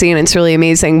love that scene. It's really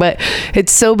amazing, but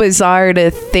it's so bizarre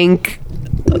to think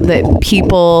that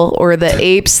people or the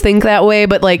apes think that way,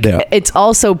 but like it's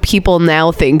also people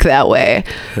now think that way.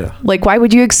 Like, why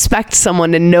would you expect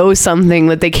someone to know something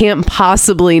that they can't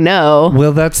possibly know?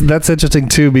 Well, that's interesting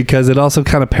too, because it also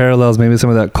kind of parallels maybe some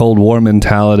of that Cold War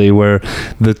mentality, where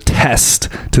the test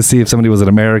to see if somebody was an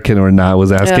American or not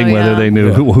was asking whether they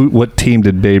knew what team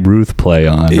did Babe Ruth play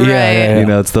on.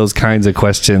 It's those kinds of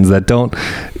questions that don't,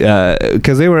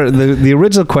 because they were the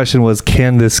original question was,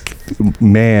 can this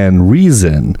man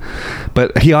reason,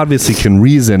 but he obviously can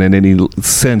reason in any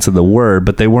sense of the word,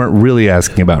 but they weren't really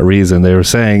asking about reason. They were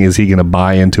saying, is he going to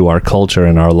buy into our culture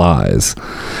and our lies?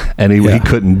 And he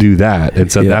couldn't do that,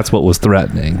 and so that's what was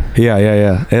threatening.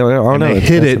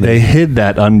 They hid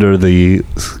that under the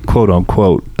quote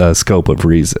unquote scope of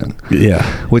reason,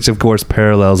 which of course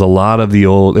parallels a lot of the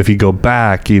old, if you go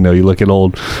back, you look at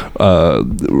old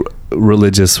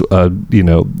religious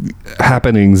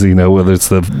happenings, whether it's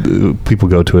the people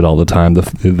go to it all the time,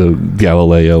 the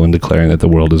Galileo and declaring that the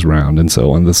world is round and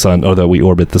so on, the sun, or that we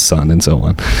orbit the sun and so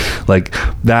on. Like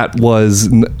that was,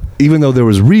 even though there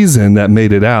was reason that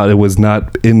made it out, it was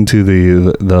not into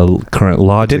the current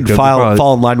logic. Didn't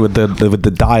fall in line with the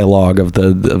dialogue of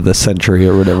the century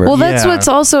or whatever. Well, that's what's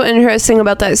also interesting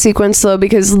about that sequence, though,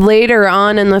 because later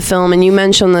on in the film, and you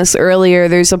mentioned this earlier,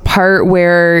 there's a part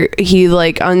where he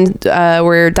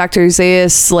where Dr.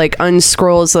 Zaius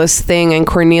unscrolls this thing, and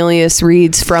Cornelius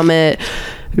reads from it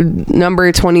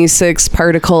number 26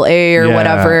 particle A or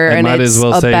whatever, and might as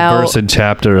well say verse and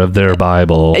chapter of their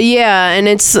Bible. And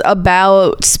it's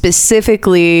about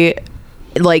specifically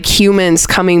humans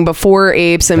coming before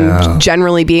apes and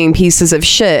generally being pieces of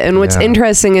shit. And what's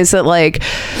interesting is that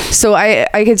so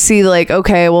I could see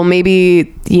okay, well,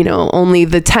 maybe only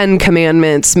the 10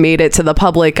 commandments made it to the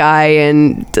public eye,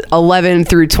 and 11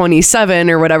 through 27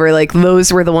 or whatever,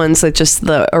 those were the ones that just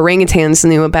the orangutans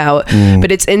knew about.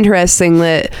 But it's interesting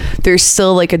that there's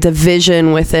still a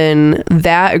division within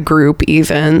that group,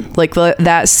 even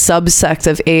that subsect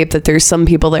of ape, that there's some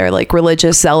people that are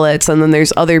religious zealots, and then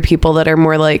there's other people that are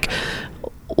more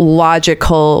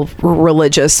logical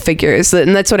religious figures.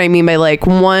 And that's what I mean by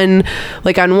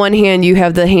on one hand you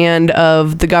have the hand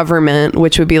of the government,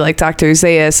 which would be Dr.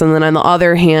 Zaius, and then on the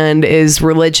other hand is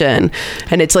religion,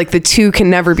 and it's the two can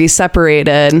never be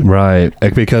separated, right?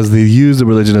 Because they use the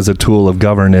religion as a tool of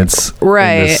governance,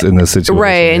 right, in this situation,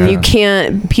 right?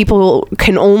 And people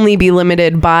can only be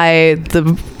limited by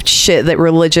the shit that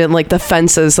religion, the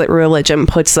fences that religion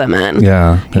puts them in.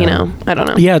 I don't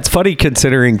know. It's funny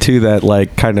considering too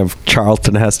that kind of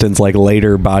Charlton Heston's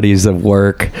later bodies of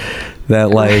work,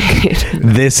 that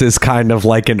this is kind of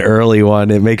an early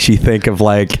one. It makes you think of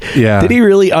did he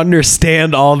really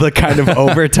understand all the kind of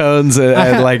overtones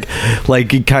and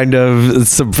kind of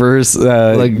subverse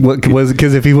what was,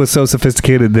 because if he was so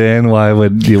sophisticated then, why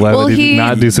would he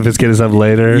not do sophisticated stuff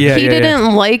later? He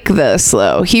didn't like this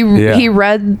though. He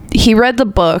read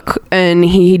the book and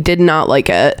he did not like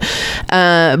it,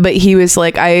 but he was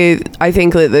I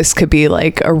think that this could be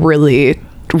a really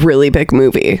big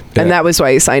movie, and that was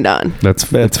why he signed on. That's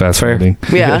fascinating.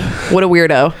 What a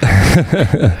weirdo.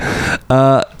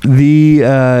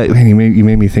 You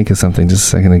made me think of something just a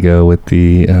second ago with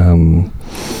the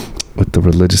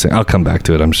religious thing. I'll come back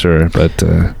to it, I'm sure, but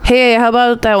hey, how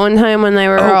about that one time when they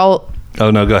were all... Oh,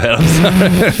 no, go ahead. I'm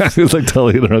sorry. I was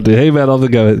totally interrupted. Hey, Matt, go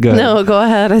ahead. No, go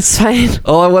ahead. It's fine.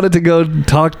 Oh, I wanted to go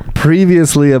talk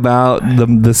previously about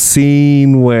the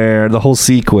scene where, the whole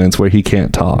sequence where he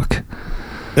can't talk.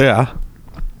 Yeah.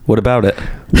 What about it?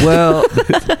 Well,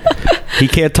 he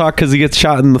can't talk because he gets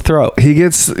shot in the throat. He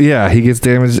gets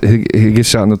damaged. He gets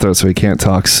shot in the throat, so he can't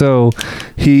talk. So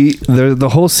the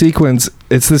whole sequence,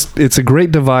 it's a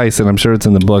great device, and I'm sure it's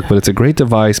in the book, but it's a great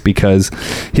device because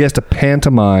he has to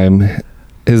pantomime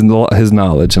his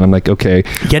knowledge, and I'm okay.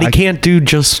 Yet he can't do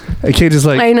just... I can't just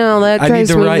I know, that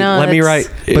drives me nuts. Let me write.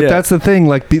 But that's the thing,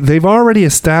 they've already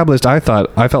established, I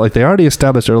felt like they already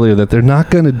established earlier that they're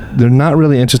not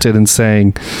really interested in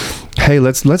saying, hey,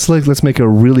 let's make a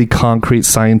really concrete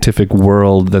scientific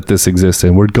world that this exists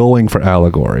in. We're going for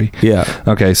allegory. Yeah.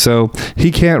 Okay, so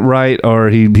he can't write, or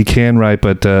he can write,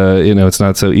 but it's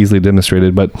not so easily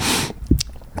demonstrated, but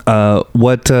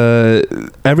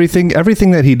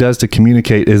everything that he does to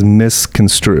communicate is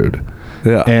misconstrued.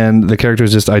 Yeah. And the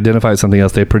characters just identify something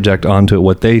else. They project onto it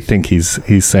what they think he's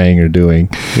saying or doing.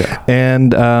 Yeah.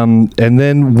 And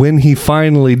then when he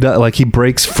finally does, he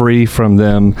breaks free from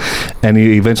them, and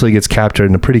he eventually gets captured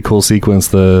in a pretty cool sequence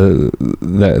through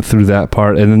that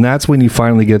part. And then that's when you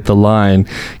finally get the line,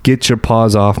 "Get your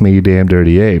paws off me, you damn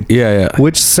dirty ape." Yeah.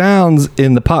 Which sounds,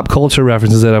 in the pop culture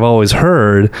references that I've always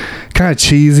heard, kind of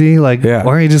cheesy. Why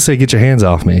don't you just say, "Get your hands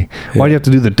off me"? Why do you have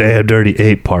to do the damn dirty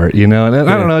ape part? And I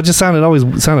don't know. It just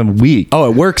always sounded weak.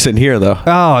 Oh, it works in here though.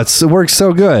 Oh, it works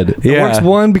so good. Yeah. It works,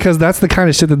 one, because that's the kind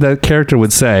of shit that character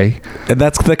would say, and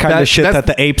that's the kind of shit that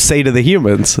the apes say to the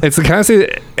humans. It's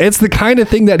the kind of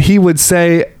thing that he would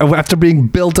say after being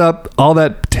built up all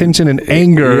that tension and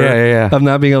anger of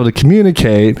not being able to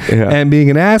communicate and being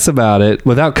an ass about it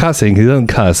without cussing. He doesn't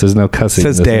cuss. There's no cussing.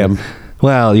 Says damn.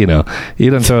 Well, you know, you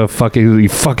don't throw you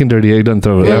fucking dirty, you don't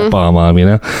throw an F-bomb on him, you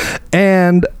know?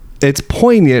 And it's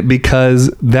poignant because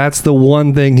that's the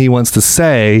one thing he wants to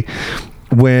say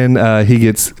when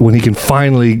he can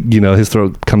finally, you know, his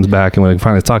throat comes back and when he can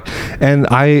finally talk. And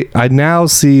I now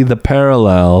see the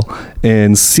parallel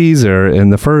in Caesar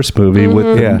in the first movie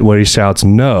where he shouts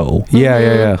no.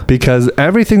 Yeah. Because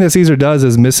everything that Caesar does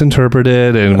is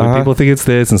misinterpreted, and when people think it's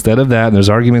this instead of that, and there's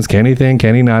arguments, can he think,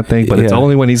 can he not think? But it's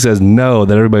only when he says no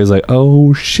that everybody's like,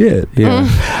 oh shit. Yeah.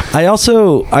 I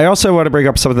also want to bring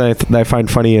up something that I find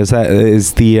funny is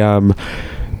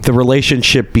the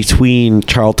relationship between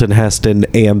Charlton Heston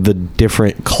and the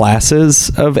different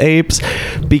classes of apes,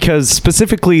 because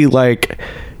specifically like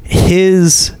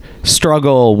his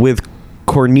struggle with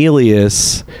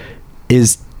Cornelius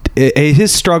is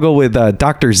his struggle with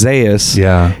Dr. Zaius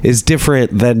is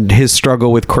different than his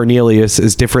struggle with Cornelius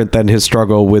is different than his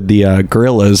struggle with the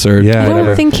gorillas or I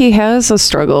don't think he has a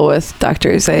struggle with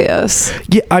Dr. Zaius.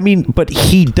 Yeah, I mean, but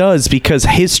he does, because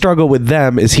his struggle with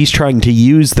them is he's trying to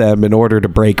use them in order to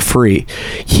break free.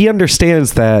 He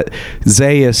understands that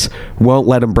Zaius won't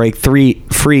let him break free,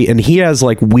 and he has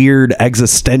like weird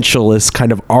existentialist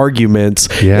kind of arguments.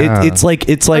 Yeah. It's like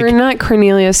or not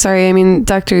Cornelius, sorry, I mean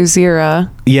Dr.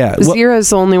 Zira. Yeah, Zira is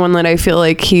the only one that I feel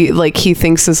like he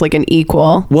thinks is like an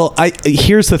equal. Well,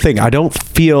 here's the thing. I don't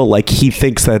feel like he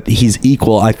thinks that he's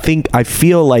equal. I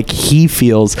feel like he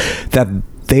feels that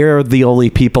they're the only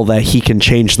people that he can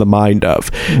change the mind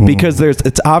of, because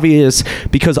it's obvious,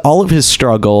 because all of his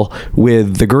struggle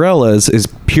with the gorillas is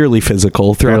purely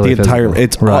physical throughout the entire.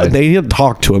 They didn't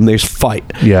talk to him; they just fight.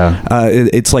 Yeah,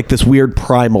 it's like this weird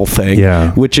primal thing.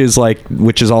 Yeah, which is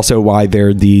also why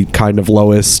they're the kind of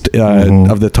lowest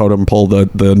of the totem pole,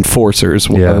 the enforcers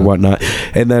or whatnot.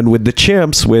 And then with the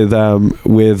chimps, with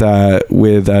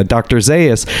Dr.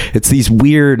 Zaius, it's these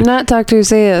weird. Not Dr.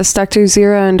 Zaius, Dr.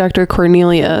 Zira and Dr.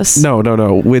 Cornelius. No.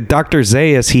 With Dr.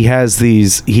 Zaius, he has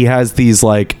these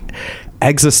like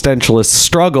existentialist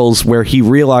struggles where he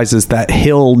realizes that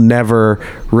he'll never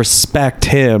respect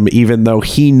him, even though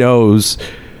he knows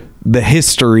the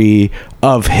history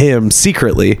of him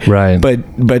secretly. Right.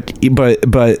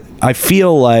 But I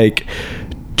feel like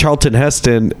Charlton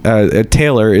Heston,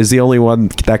 Taylor, is the only one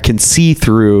that can see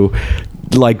through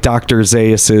like Dr.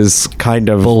 Zaius's kind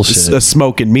of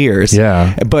smoke and mirrors.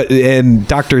 Yeah. And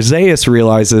Dr. Zaius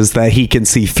realizes that he can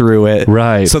see through it.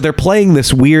 Right. So they're playing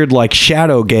this weird like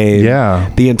shadow game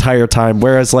the entire time.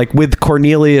 Whereas like with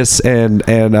Cornelius and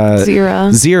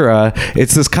Zira,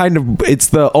 it's this kind of, it's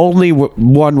the only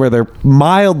one where they're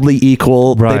mildly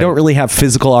equal. Right. They don't really have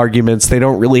physical arguments. They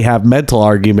don't really have mental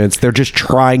arguments. They're just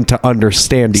trying to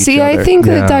understand each other. I think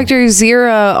that Dr.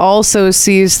 Zira also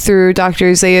sees through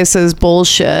Dr. Zaius's bullshit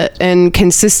and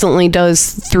consistently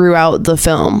does throughout the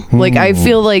film. Like I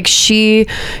feel like she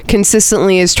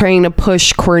consistently is trying to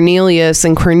push Cornelius,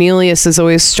 and Cornelius is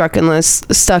always stuck in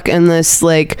this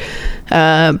like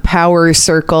power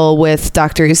circle with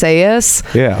Dr. Zaius.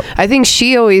 Yeah, I think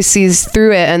she always sees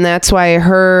through it, and that's why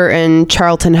her and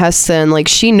Charlton Heston, like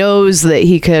she knows that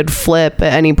he could flip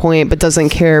at any point but doesn't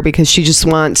care, because she just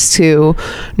wants to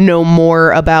know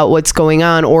more about what's going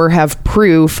on or have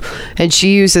proof, and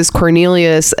she uses Cornelius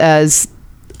as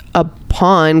a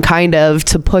pawn kind of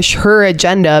to push her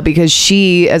agenda, because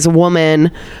she as a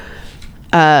woman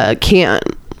can't.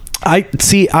 I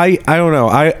don't know.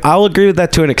 I'll agree with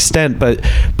that to an extent, but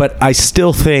I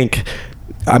still think,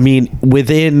 I mean,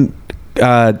 within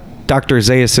Dr.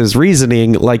 Zaius's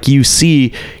reasoning, like you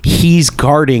see, he's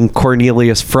guarding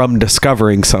Cornelius from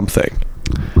discovering something.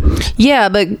 Yeah,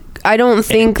 but I don't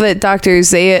think that Dr.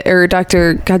 Zaius or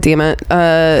Dr.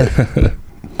 Goddammit.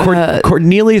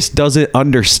 Cornelius doesn't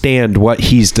understand what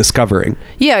he's discovering.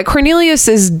 Yeah, Cornelius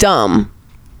is dumb.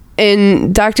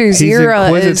 And Dr. Zira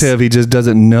he's inquisitive. He just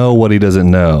doesn't know what he doesn't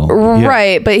know.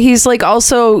 Right. Yeah. But he's like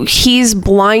also, he's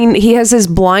blind. He has his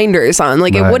blinders on.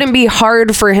 Like it wouldn't be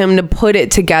hard for him to put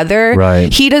it together.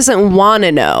 Right. He doesn't want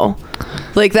to know.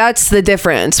 Like that's the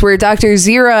difference. Where Dr.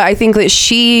 Zira, I think that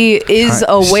she is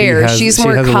aware. She's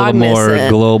more cognizant. A little more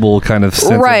global kind of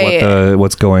sense of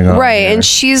what's going on. Right, and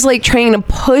she's like trying to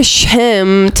push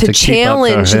him to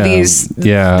challenge these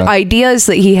ideas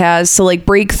that he has to like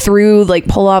break through, like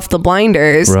pull off the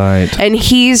blinders. Right. And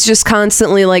he's just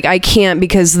constantly like, I can't,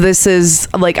 because this is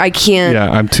like, I can't.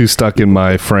 Yeah, I'm too stuck in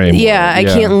my frame. Yeah, I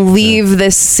can't leave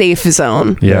this safe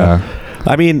zone. Yeah.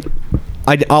 I mean,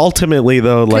 ultimately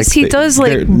though, like he does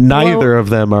like neither of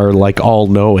them are like all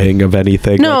knowing of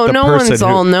anything. No, like, no one's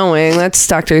all knowing. That's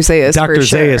Dr. Zaius. Dr.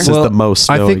 Zaius is the most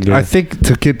knowing. I think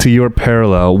to get to your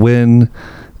parallel, when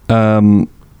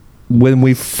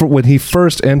when he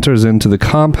first enters into the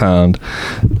compound,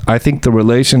 I think the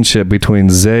relationship between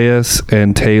Zaius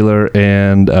and Taylor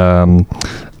and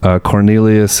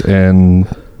Cornelius and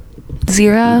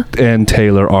Zira and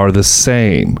Taylor are the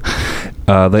same.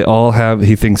 They all have.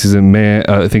 He thinks he's a man.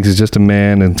 Thinks he's just a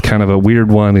man, and kind of a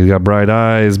weird one. He's got bright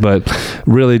eyes, but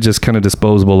really just kind of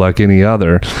disposable like any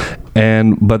other.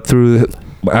 But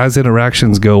as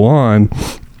interactions go on,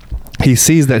 he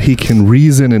sees that he can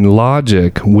reason in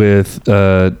logic with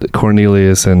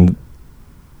Cornelius and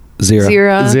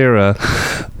Zira,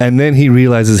 and then he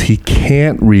realizes he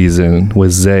can't reason with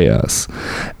Zaius,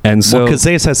 and so because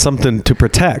Zaius has something to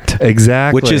protect,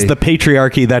 exactly, which is the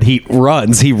patriarchy that he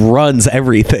runs. He runs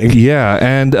everything. Yeah,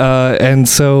 and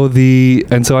so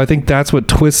I think that's what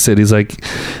twists it. He's like,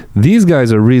 these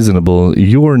guys are reasonable,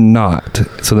 you're not.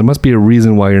 So there must be a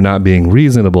reason why you're not being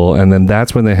reasonable, and then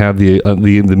that's when they have the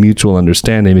mutual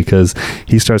understanding, because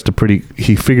he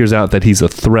figures out that he's a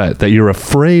threat, that you're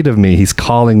afraid of me. He's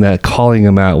calling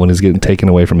him out when he's getting taken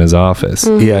away from his office.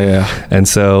 Mm-hmm. Yeah. And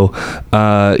so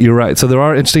you're right. So there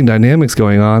are interesting dynamics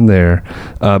going on there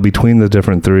between the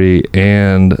different three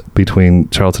and between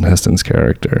Charlton Heston's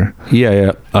character.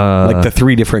 Yeah. Like the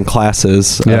three different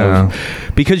classes. Yeah.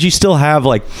 Because you still have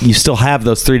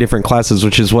those three different classes,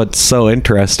 which is what's so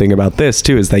interesting about this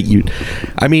too, is that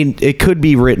it could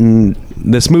be written,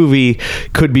 this movie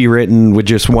could be written with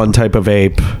just one type of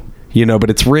ape, but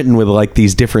it's written with like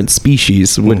these different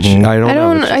species, which mm-hmm.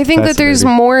 I think that there's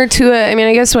more to it. I mean,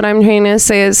 I guess what I'm trying to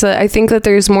say is that I think that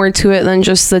there's more to it than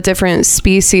just the different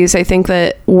species. I think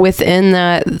that within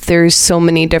that, there's so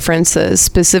many differences,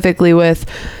 specifically with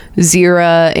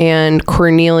Zira and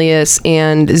Cornelius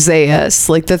and Zaius.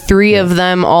 Like the three of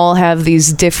them all have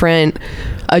these different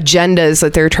agendas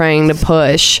that they're trying to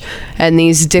push, and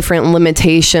these different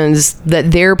limitations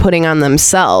that they're putting on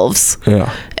themselves.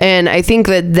 Yeah. And I think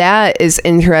that is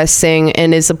interesting,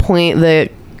 and is a point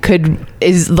that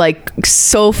is like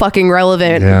so fucking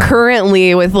relevant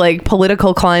currently with like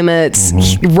political climates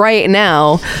right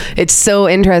now. It's so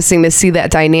interesting to see that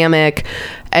dynamic,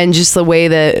 and just the way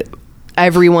that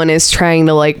everyone is trying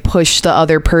to like push the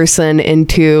other person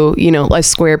into, a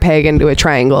square peg into a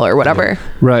triangle or whatever.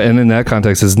 Right. And in that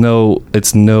context, it's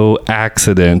no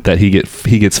accident that he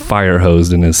gets fire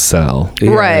hosed in his cell.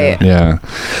 Yeah. Right. Yeah.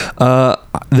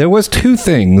 There was two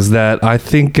things that I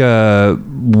think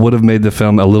would have made the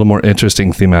film a little more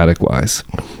interesting thematic wise.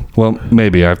 Well,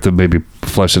 maybe I have to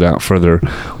flesh it out further.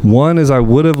 One is I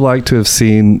would have liked to have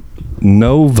seen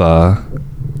Nova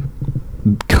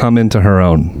come into her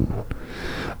own.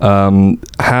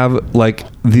 Have like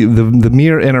the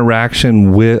mere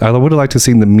interaction with, I would have liked to have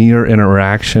seen the mere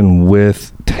interaction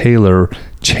with Taylor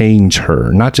change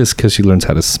her, not just because she learns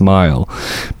how to smile,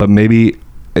 but maybe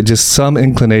just some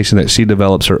inclination that she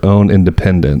develops her own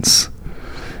independence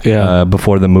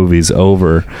before the movie's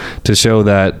over, to show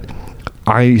that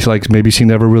maybe she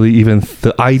never really even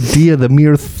the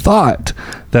mere thought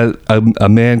that a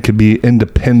man could be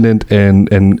independent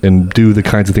and do the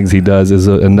kinds of things he does is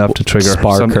enough to trigger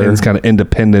some kind of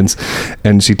independence,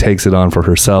 and she takes it on for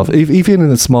herself, even in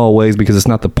the small ways, because it's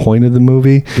not the point of the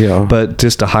movie, but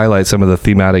just to highlight some of the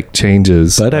thematic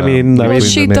changes. But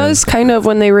she does kind of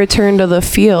when they return to the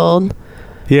field.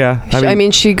 Yeah. I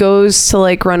mean, she goes to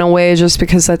like run away just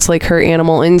because that's like her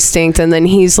animal instinct. And then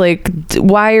he's like,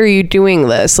 why are you doing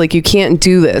this? Like, you can't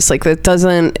do this. Like, that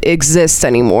doesn't exist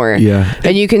anymore. Yeah.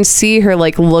 And you can see her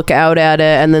like look out at it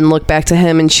and then look back to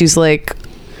him, and she's like,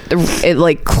 it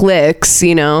like clicks,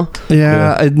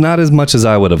 Yeah, not as much as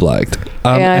I would have liked.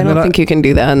 I don't think you can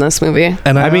do that in this movie.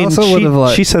 And I mean, also would have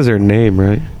liked, she says her name,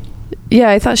 right? Yeah,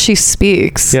 I thought she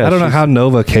speaks. Yeah, I don't know how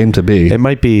Nova came to be. It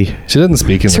might be. She doesn't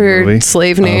speak in the movie. Her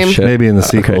slave name. Maybe in the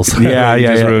sequels. Okay. Yeah.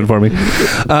 Just ruined for me.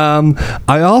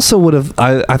 I also would have.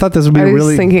 I thought this would be I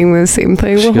was thinking the same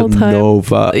thing the whole time.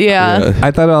 Nova. Yeah.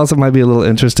 I thought it also might be a little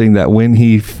interesting that when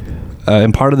he.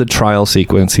 In part of the trial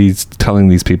sequence, he's telling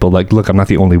these people, like, look, I'm not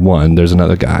the only one. There's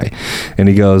another guy. And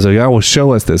he goes, well,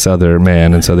 show us this other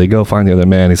man. And so they go find the other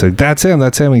man. He's like, that's him.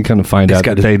 And you kind of find out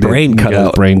that his brain cut out.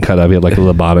 His brain cut out. He had like a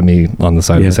lobotomy on the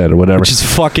side of his head or whatever. Which is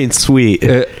fucking sweet.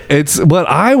 It's what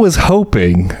I was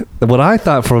hoping. What I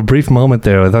thought for a brief moment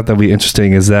there, I thought that'd be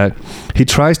interesting, is that he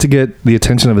tries to get the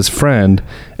attention of his friend,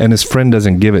 and his friend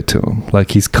doesn't give it to him.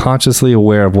 Like, he's consciously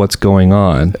aware of what's going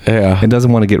on. Yeah. And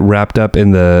doesn't want to get wrapped up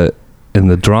in the in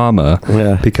the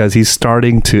drama because he's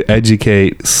starting to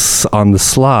educate on the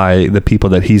sly the people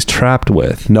that he's trapped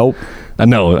with. Nope. I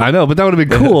know, but that would have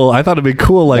been cool. I thought it'd be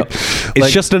cool.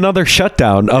 It's just another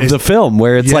shutdown of the film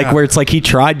where it's like he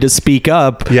tried to speak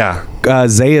up. Yeah.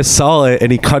 Zaius saw it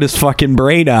and he cut his fucking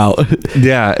brain out.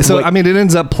 Yeah. So it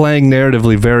ends up playing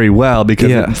narratively very well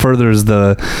because it furthers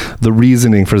the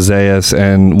reasoning for Zaius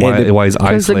and why he's isolated.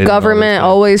 Because the government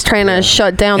always trying to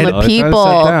shut down the people.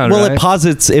 It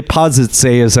posits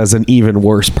Zaius as an even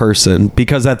worse person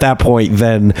because at that point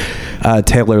then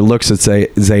Taylor looks at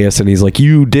Zaius and he's like,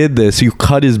 you did this. You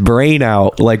cut his brain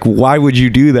out. Like, why would you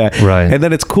do that? Right. And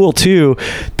then it's cool too.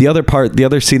 The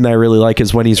other scene that I really like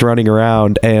is when he's running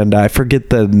around and I forget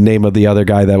the name of the other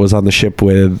guy that was on the ship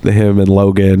with him and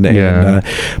Logan. And,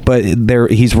 but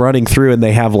he's running through and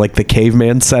they have like the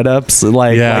caveman setups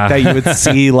like that you would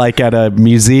see like at a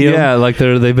museum. Yeah, like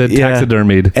they've been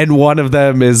taxidermied. And one of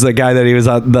them is the guy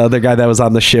the other guy that was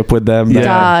on the ship with them.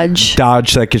 Dodge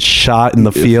that gets shot in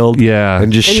the field. Yeah.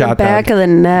 And just in shot the back of the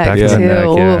neck too.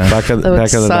 Back of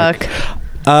the neck.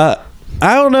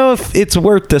 I don't know if it's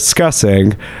worth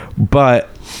discussing, but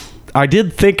I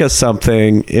did think of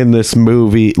something in this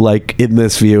movie, like in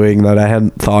this viewing, that I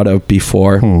hadn't thought of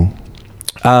before.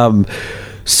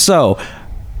 So,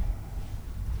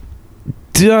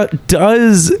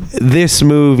 does this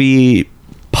movie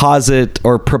posit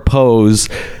or propose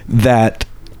that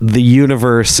the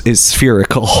universe is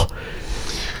spherical?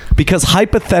 Because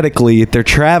hypothetically, they're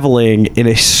traveling in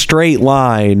a straight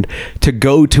line to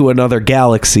go to another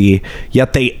galaxy,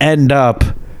 yet they end up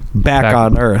back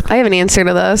on Earth. I have an answer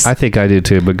to this. I think I do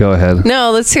too, but go ahead.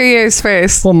 No, let's hear yours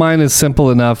first. Well, mine is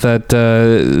simple enough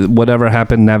that whatever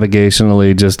happened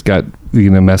navigationally just got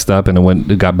messed up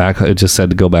and it got back. It just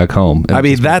said to go back home. I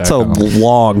mean, that's a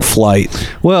long flight.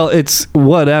 Well, it's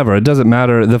whatever. It doesn't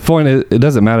matter. The point is, it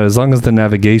doesn't matter as long as the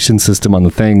navigation system on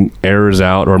the thing errors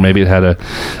out, or maybe it had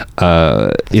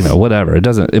whatever. It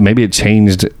doesn't. Maybe it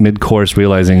changed mid-course,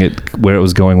 realizing where it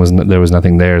was going there was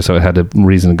nothing there, so it had a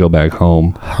reason to go back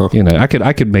home.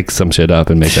 I could make some shit up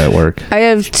and make that work. I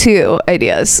have two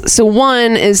ideas. So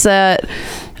one is that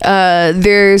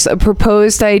there's a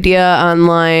proposed idea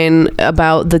online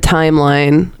about the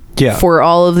timeline for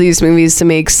all of these movies to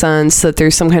make sense, that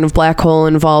there's some kind of black hole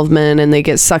involvement and they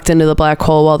get sucked into the black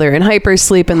hole while they're in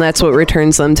hypersleep, and that's what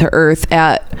returns them to Earth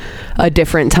at a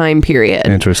different time period.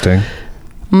 Interesting.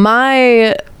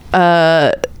 My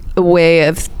way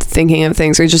of thinking of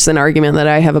things, or just an argument that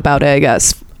I have about it, I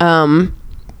guess.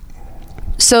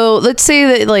 So let's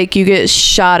say that you get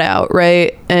shot out,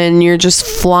 right? And you're just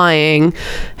flying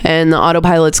and the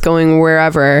autopilot's going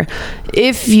wherever.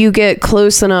 If you get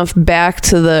close enough back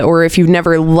to or if you've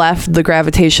never left the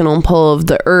gravitational pull of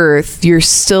the Earth, you're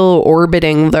still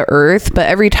orbiting the Earth, but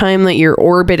every time that you're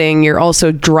orbiting, you're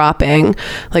also dropping.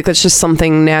 That's just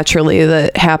something naturally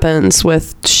that happens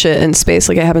with shit in space,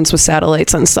 like it happens with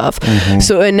satellites and stuff. Mm-hmm.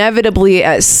 So inevitably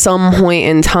at some point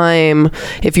in time,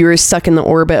 if you were stuck in the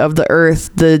orbit of the Earth,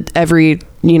 every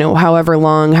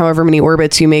however many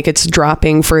orbits you make, it's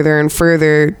dropping further and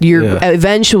further. You're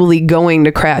eventually going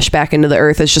to crash back into the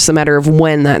Earth. It's just a matter of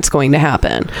when that's going to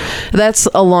happen. That's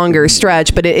a longer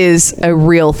stretch, but it is a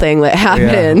real thing that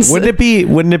happens. Yeah.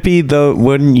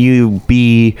 Wouldn't you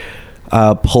be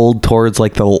pulled towards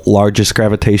the largest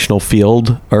gravitational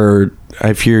field, or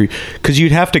because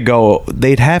they'd have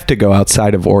to go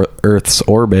outside of Earth's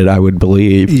orbit, I would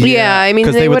believe. Yeah, I mean,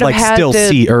 they would still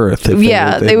see Earth. They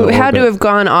had to have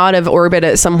gone out of orbit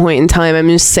at some point in time. I'm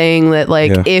just saying that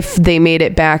if they made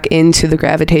it back into the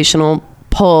gravitational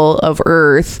pull of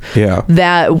Earth,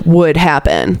 that would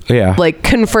happen.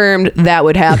 Confirmed that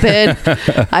would happen.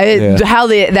 How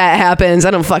that happens,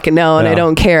 I don't fucking know, and I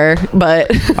don't care.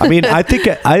 But I mean, I think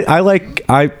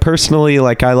I personally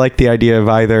I like the idea of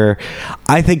either.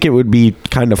 I think it would be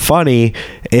kind of funny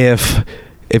if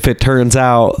it turns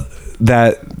out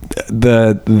that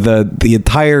the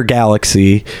entire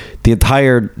galaxy, the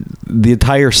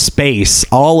entire space,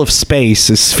 all of space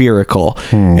is spherical,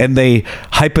 and they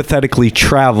hypothetically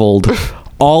traveled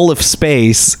all of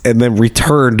space and then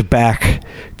returned back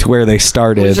to where they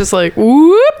started. It's just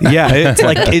whoop. Yeah,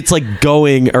 it's like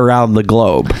going around the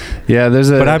globe. Yeah,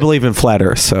 but I believe in flat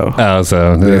Earth, so that's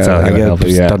how I guess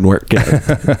it doesn't work.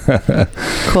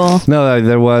 Cool. No,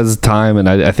 there was time, and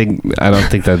I don't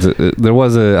think that there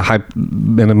was a hype,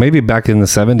 and maybe back in the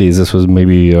 70s, this was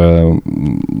maybe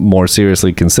more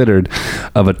seriously considered,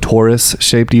 of a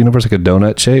torus-shaped universe, like a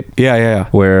donut shape. Yeah.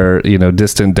 Where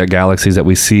distant galaxies that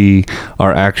we see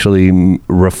are actually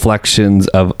reflections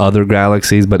of other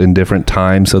galaxies, but in different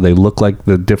times, so they look like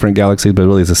the different galaxies, but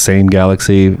really it's the same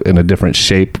galaxy in a different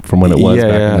shape from when it was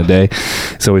back in the day.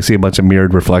 So we see a bunch of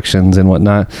mirrored reflections and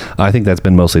whatnot. I think that's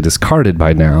been mostly discarded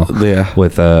by now. Yeah.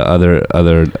 With other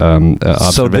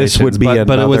observations. So this would be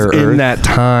but it was Earth. In that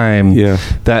time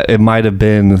that it might have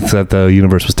been that the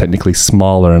universe was technically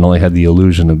smaller and only had the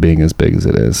illusion of being as big as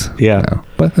it is. Yeah. Now.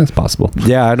 But that's possible.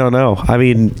 Yeah, I don't know. I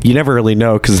mean, you never really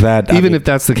know because if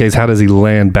that's the case, how does he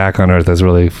land back on Earth? That's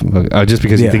really just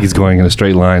because you think he's going in a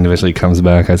straight line, eventually comes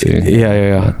back. I see.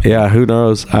 Yeah. Who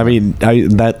knows? I mean,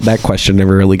 that question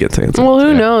never really gets answered. Well,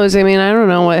 who knows? I mean, I don't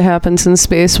know what happens in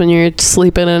space when you're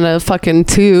sleeping in a fucking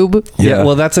tube. Yeah.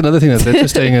 Well, that's another thing that's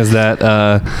interesting is that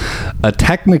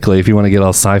technically, if you want to get all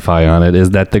sci-fi on it,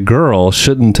 is that the girl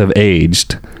shouldn't have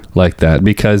aged like that,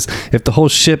 because if the whole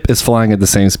ship is flying at the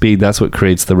same speed, that's what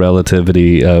creates the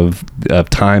relativity of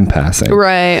time passing.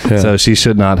 Right. Yeah. So she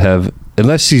should not have,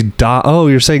 unless she died. Oh,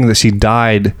 you're saying that she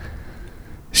died.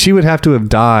 She would have to have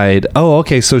died. Oh,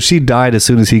 okay. So she died as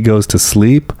soon as he goes to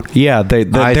sleep. Yeah.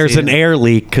 There's an air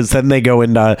leak because then they go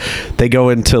into.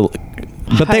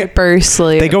 But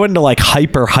hypersleep. They go into like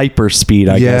hyper speed,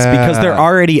 I guess, because they're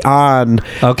already on.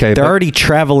 Okay, they're already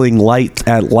traveling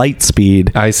at light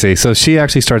speed. I see. So she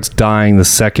actually starts dying the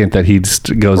second that he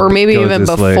goes, or maybe even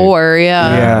before.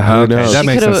 Yeah. Okay, that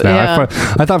makes sense now. Yeah.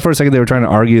 I thought for a second they were trying to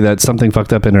argue that something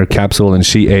fucked up in her capsule and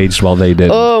she aged while they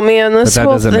didn't. Oh man, this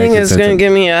whole thing is going to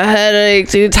give me a headache,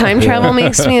 dude. Time travel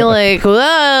makes me like, whoa,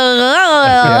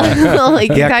 like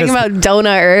talking about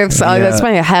donut Earth. So that's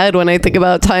my head when I think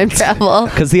about time travel.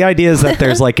 Because the idea is that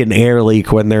there's like an air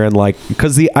leak when they're in like,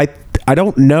 because I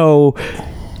don't know.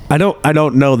 I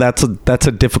don't know. That's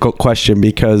a difficult question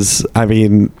because I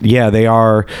mean, yeah, they're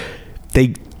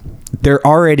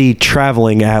already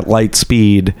traveling at light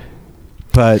speed,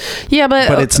 but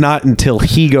it's not until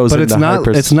he goes into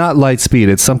hyperspace. It's not light speed.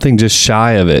 It's something just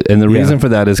shy of it, and the reason for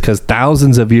that is because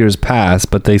thousands of years pass,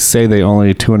 but they say they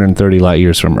only 230 light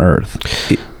years from Earth.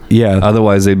 Yeah.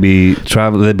 Otherwise, they'd be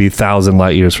 1,000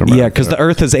 light years from Earth. Yeah, because the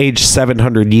Earth has aged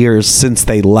 700 years since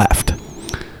they left.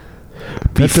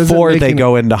 Before they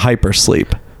go into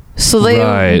hypersleep. So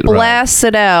they blast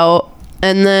it out,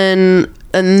 and then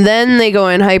they go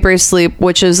in hypersleep,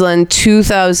 which is then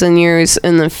 2,000 years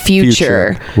in the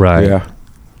future. Right. Yeah.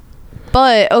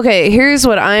 But, okay, here's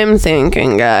what I'm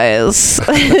thinking, guys.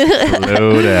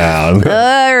 Slow down.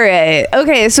 All right.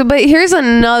 Okay, but here's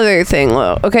another thing,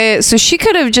 though. Okay, so she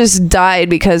could have just died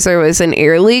because there was an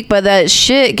air leak, but that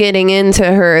shit getting into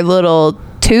her little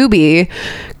tubey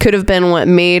could have been what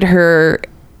made her,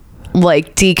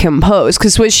 like, decompose.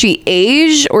 Because was she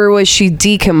aged or was she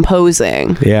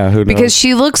decomposing? Yeah, who knows? Because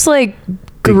she looks like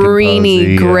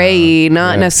greeny gray,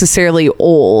 not necessarily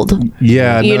old.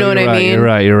 Yeah, you know what I mean?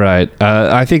 You're right.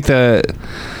 I think that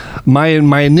my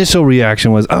initial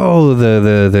reaction was, oh,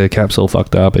 the capsule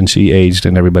fucked up and she aged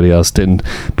and everybody else didn't.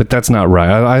 But that's not right.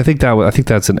 I think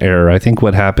that's an error. I think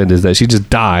what happened is that she just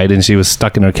died and she was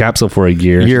stuck in her capsule for a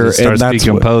year. She starts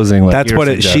decomposing.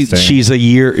 She's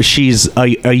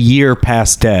a year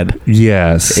past dead.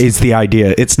 Yes, is the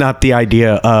idea. It's not the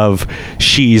idea of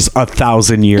she's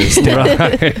 1,000 years dead.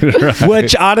 right.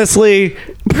 Which honestly,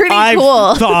 pretty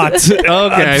cool. Thought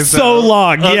so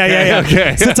long. Yeah.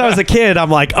 Okay. Since I was a kid,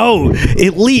 I'm like, oh,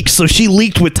 it leaked, so she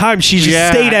leaked with time. She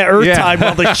just stayed at Earth time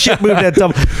while the ship moved at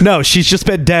double. No, she's just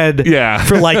been dead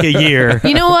for like a year.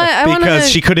 You know what? Because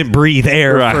she couldn't breathe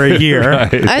air for a year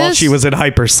while she was in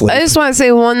hypersleep. I just want to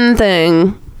say one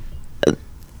thing.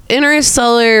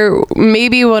 Interstellar,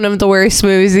 maybe one of the worst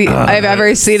movies I've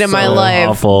ever seen in my life.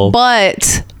 Awful.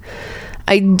 But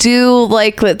I do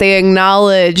like that they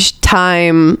acknowledge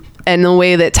time and the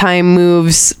way that time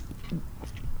moves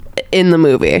in the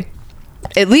movie.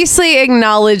 At least they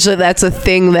acknowledge that that's a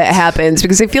thing that happens,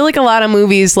 because I feel like a lot of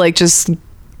movies like just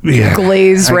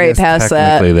glaze right past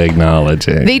that. They acknowledge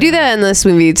it. They do that in this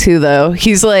movie too, though.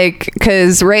 He's like,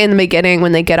 because right in the beginning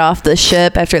when they get off the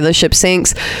ship after the ship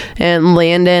sinks and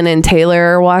Landon and Taylor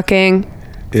are walking.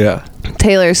 Yeah.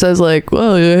 Taylor says like,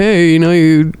 well, hey, you're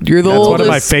the oldest. That's one of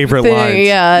my favorite lines.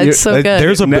 Yeah, it's so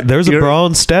good. There's a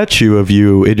bronze statue of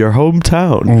you in your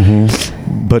hometown.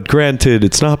 Mm-hmm. But granted,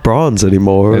 it's not bronze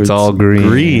anymore. It's all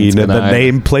green. And the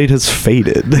nameplate has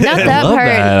faded. Not that part.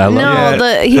 I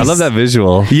love that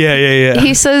visual. Yeah.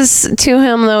 He says to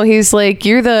him though, he's like,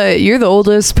 you're the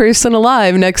oldest person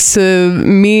alive next to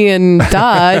me and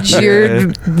Dodge. You're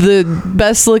the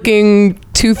best looking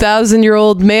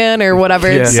 2,000-year-old man or whatever.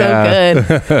 It's so good.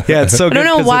 Yeah, it's so good. I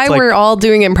don't know why we're all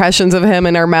doing impressions of him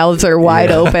and our mouths are wide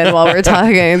open while we're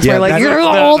talking. It's we're like, you're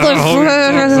old.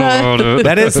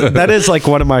 That is like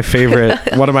one of my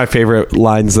favorite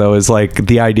lines though, is like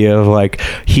the idea of like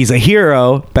he's a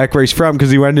hero back where he's from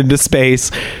because he went into space,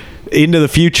 into the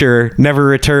future, never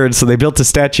returned, so they built a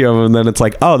statue of him, and then it's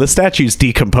like, oh, the statue's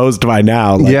decomposed by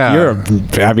now. Like, you're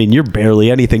barely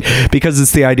anything, because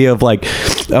it's the idea of like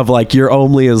you're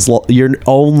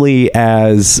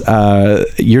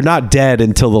not dead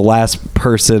until the last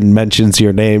person mentions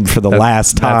your name for the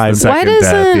last time. Why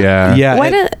doesn't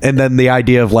and then the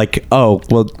idea of like, oh,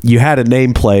 well, you had a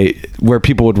nameplate where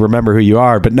people would remember who you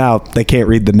are, but now they can't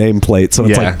read the nameplate, so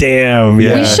it's like, damn.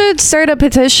 We should start a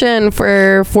petition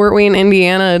for Fort Wayne,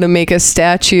 Indiana, to make a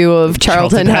statue of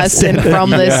Charlton Heston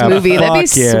from this movie. That'd be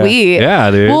sweet.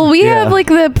 Yeah, dude. Well, we have like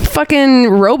the fucking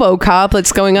RoboCop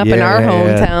that's going up in our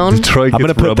hometown. Detroit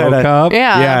gets RoboCop.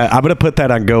 I'm gonna put that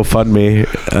on GoFundMe.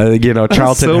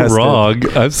 Charlton Heston.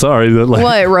 Wrong. I'm sorry. That, what,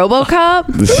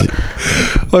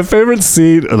 RoboCop? My favorite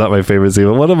scene, not my favorite scene,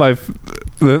 but one of my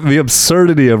the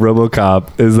absurdity of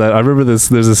RoboCop is that I remember this.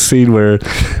 There's a scene where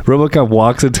RoboCop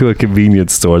walks into a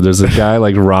convenience store. There's a guy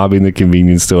like robbing the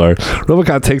convenience store.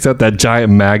 RoboCop takes out that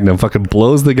giant Magnum, fucking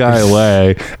blows the guy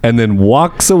away, and then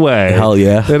walks away. Hell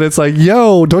yeah! And it's like,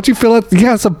 yo, don't you fill out? You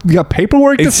got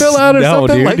paperwork to fill out or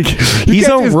something? Dude. Like, he's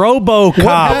a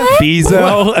RoboCop,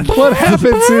 Beezo. What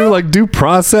happened to like due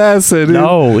process? And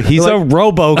he's a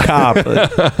RoboCop.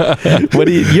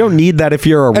 You don't need that if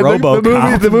you're a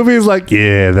RoboCop. The movie is like,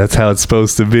 yeah, that's how it's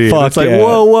supposed to be. It's like,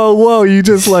 whoa! You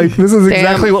just like, this is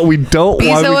exactly what we don't want. We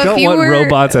don't want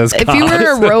robots as cops. If you were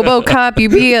a RoboCop,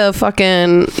 you'd be a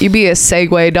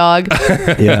Segway dog.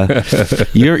 Yeah,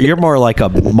 you're more like a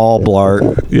mall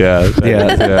blart. Yeah.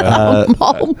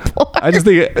 Mall blart. I just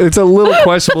think it's a little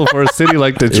questionable for a city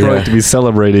like Detroit to be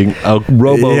celebrating a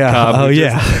RoboCop who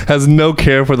just has no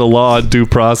care for the law and due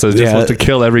process. Just wants to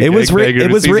kill every gangbanger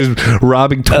who sees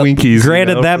robbing Twinkies.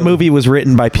 Granted, that movie was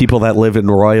written by people that live in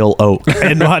Royal Oak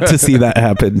and want to see that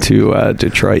happen to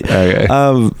Detroit. Okay.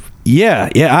 I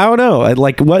don't know.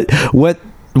 Like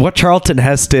what Charlton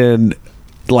Heston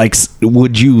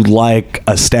would you like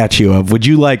a statue of? Would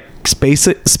you like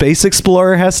Space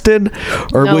Explorer Heston,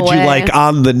 or would you like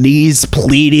on the knees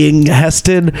pleading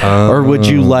Heston, or would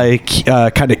you like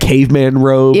kind of caveman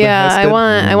robe? Yeah, Heston?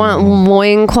 I want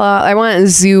loincloth. I want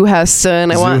Zoo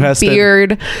Heston. I want Heston.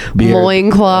 beard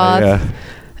loincloth,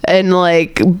 and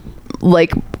like.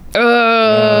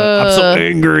 I'm so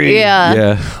angry.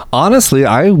 Yeah. Honestly,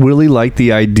 I really like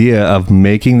the idea of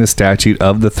making the statue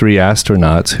of the 3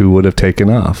 astronauts who would have taken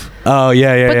off. Oh,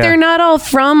 yeah. But they're not all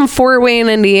from Fort Wayne,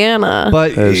 Indiana.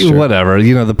 But whatever.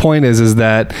 The point is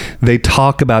that they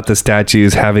talk about the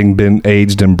statues having been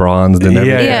aged and bronzed and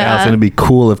everything else. And it'd be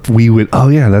cool if we would,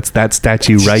 that's that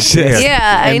statue right there.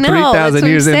 Yeah, and I know. 3,000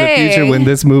 years in the future, when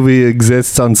this movie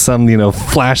exists on some,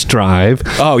 flash drive.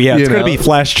 Oh, yeah. It's going to be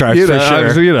flash drive for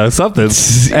sure. Something.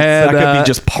 It's not going to be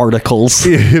just particles.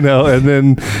 And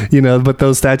then, but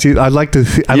those statues, I'd like to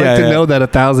know that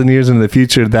 1,000 years in the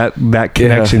future, that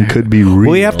connection could be real.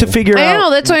 We have to figure out. I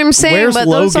know, that's what I'm saying. But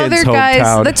Logan's those other guys,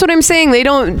 hometown? that's what I'm saying. They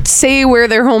don't say where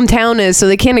their hometown is, so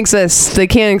they can't exist. They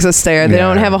can't exist there. They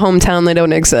don't have a hometown. They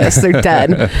don't exist. They're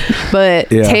dead. But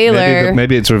Taylor,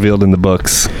 maybe it's revealed in the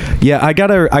books. Yeah, I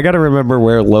gotta remember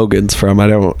where Logan's from. I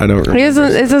don't remember.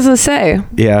 It doesn't say.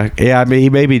 Yeah. I mean,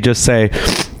 he maybe just say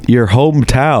your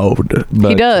hometown. But,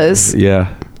 he does.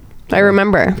 Yeah. I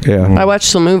remember. Yeah. I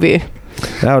watched the movie.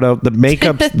 I don't know.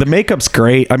 The makeup's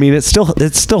great. I mean, it still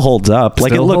holds up.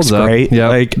 Like, it looks great. Yeah.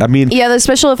 Like, I mean, the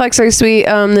special effects are sweet.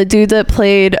 The dude that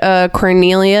played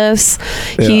Cornelius,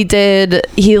 he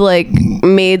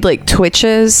made like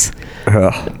twitches.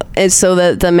 And so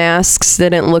that the masks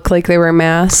didn't look like they were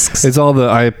masks. It's all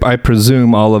I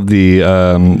presume all of the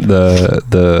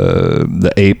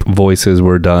ape voices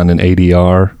were done in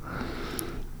ADR.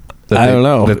 I don't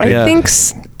know. I think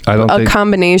a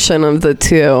combination of the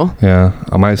two. Yeah,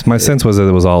 my sense was that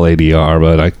it was all ADR,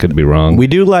 but I could be wrong. We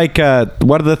do like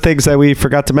one of the things that we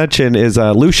forgot to mention is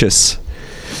Lucius,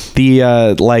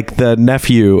 the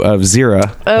nephew of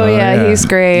Zira. Oh yeah, he's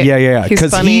great. Yeah.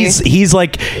 Because he's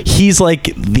like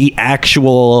the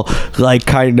actual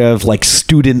kind of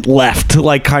student left,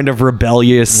 kind of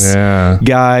rebellious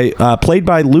guy, played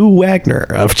by Lou Wagner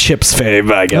of Chips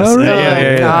fame, I guess. Oh,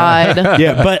 God.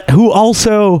 Yeah, but who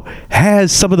also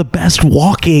has some of the best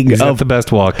walking. He's got the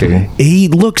best walking. He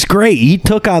looks great. He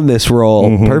took on this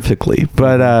role perfectly,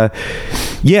 but.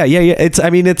 Yeah. It's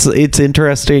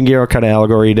interesting, kind of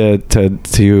allegory to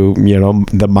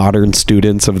the modern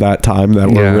students of that time that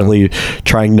were really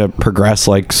trying to progress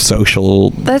like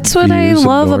social. That's what I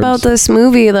love about this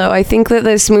movie, though. I think that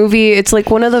this movie, it's like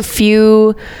one of the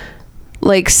few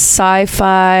like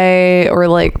sci-fi or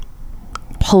like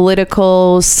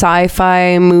political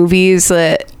sci-fi movies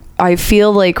that I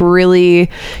feel like really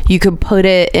you could put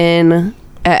it in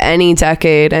at any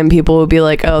decade and people would be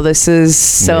like, oh, this is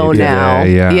so now.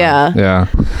 Yeah.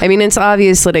 I mean, it's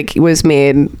obvious that it was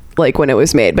made like when it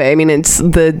was made, but I mean, it's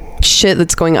the shit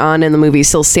that's going on in the movie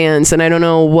still stands, and I don't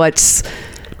know what's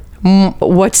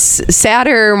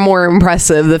sadder or more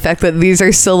impressive, the fact that these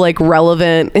are still like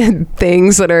relevant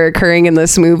things that are occurring in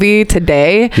this movie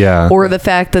today, or the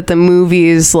fact that the movie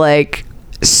is like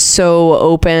so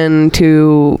open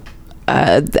to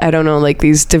I don't know, like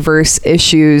these diverse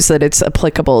issues that it's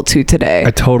applicable to today.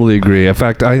 I totally agree. In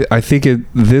fact, I think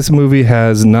this movie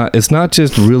it's not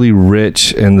just really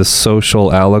rich in the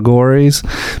social allegories,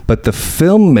 but the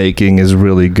filmmaking is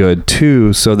really good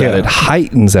too, so that it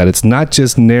heightens that. It's not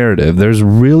just narrative. There's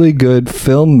really good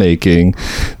filmmaking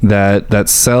that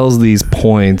sells these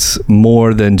points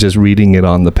more than just reading it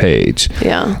on the page.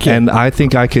 Yeah. And I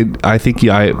think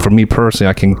for me personally,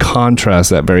 I can contrast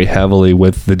that very heavily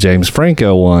with the James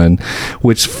Franco one,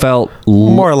 which felt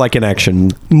more like an action.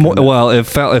 It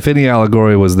felt, if any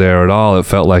allegory was there at all, it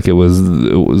felt like it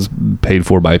was paid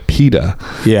for by PETA,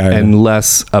 and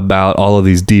less about all of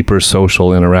these deeper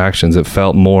social interactions. It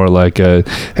felt more like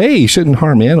hey, you shouldn't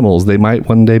harm animals. They might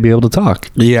one day be able to talk.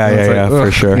 Yeah,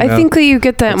 for sure. I think that you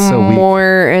get that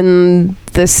more in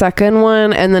the second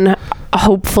one, and then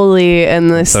hopefully in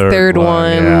this third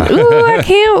one. Ooh, I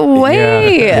can't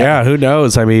wait. Yeah, who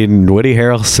knows? I mean, Woody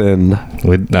Harrelson.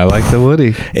 I like the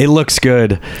Woody. It looks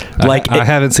good. Like I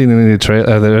haven't seen any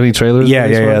are there any trailers? Yeah.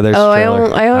 There's I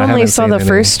only saw the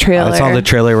first trailer. I saw the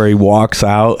trailer where he walks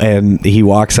out and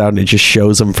it just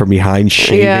shows him from behind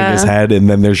shaving his head, and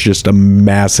then there's just a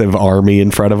massive army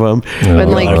in front of him.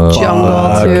 And like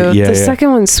jungle too. The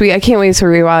second one's sweet. I can't wait to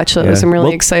rewatch those. I'm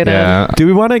really excited. Yeah. Do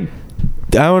we want to?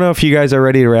 I don't know if you guys are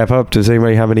ready to wrap up. Does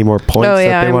anybody have any more points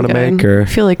that they want to make? Or I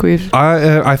feel like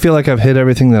I feel like I've hit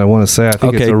everything that I want to say. I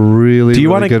think it's a really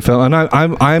good film, and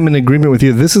I'm in agreement with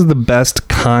you. This is the best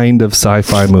kind of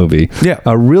sci-fi movie. Yeah,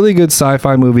 a really good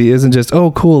sci-fi movie isn't just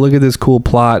cool, look at this cool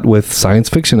plot with science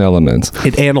fiction elements.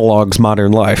 It analogs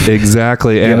modern life.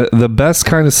 Exactly, and the best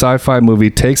kind of sci-fi movie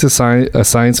takes a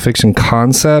science fiction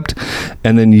concept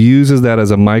and then uses that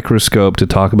as a microscope to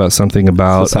talk about something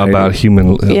about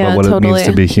human, what it means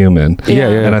to be human.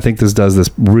 And I think this does this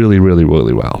really, really,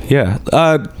 really well.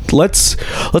 Let's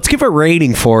give a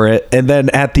rating for it, and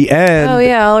then at the end,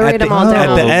 I'll rate them all down.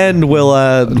 At the end,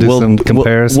 we'll do some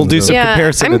comparisons. We'll do some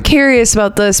comparisons. I'm curious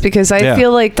about this because I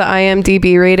feel like the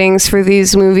IMDb ratings for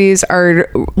these movies are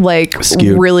like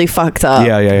skewed. Really fucked up.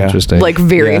 Yeah. Interesting. Like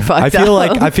very fucked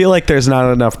up. I feel like there's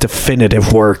not enough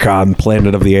definitive work on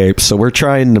Planet of the Apes, so we're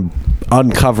trying to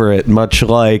uncover it, much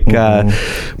like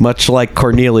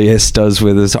Cornelius does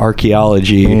with his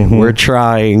archaeology. We're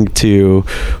trying to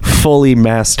fully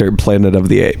master Planet of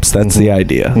the Apes. That's the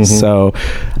idea. So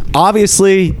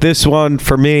obviously this one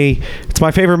for me, it's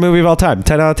my favorite movie of all time.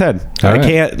 10 out of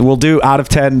 10. We'll do out of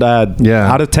 10 out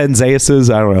of 10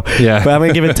 Zeuses. I don't know, but I'm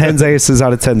gonna give it 10 Zeuses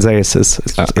out of 10 Zeuses.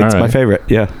 It's my favorite.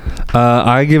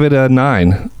 I give it a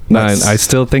 9. I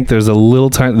still think there's a little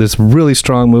time. This really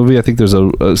strong movie. I think there's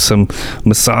some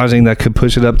massaging that could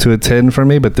push it up to a 10 for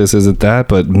me, but this isn't that.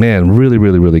 But man, really,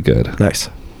 really, really good. Nice.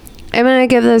 I'm gonna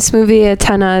give this movie a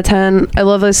 10 out of 10. I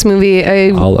love this movie.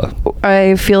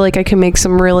 I feel like I can make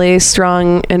some really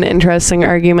strong and interesting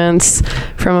arguments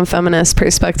from a feminist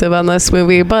perspective on this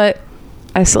movie, but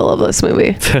I still love this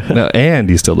movie. And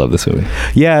you still love this movie.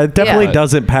 Yeah, it definitely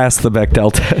doesn't pass the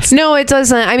Bechdel test. No, it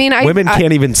doesn't. I mean, women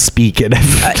can't even speak it.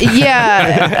 It's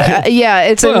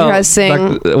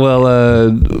interesting. Dr.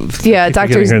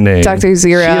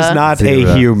 Zira. She is not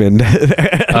a human.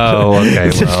 Oh,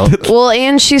 okay. Well,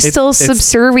 and she's still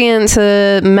subservient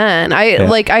to men.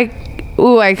 I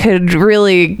could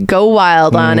really go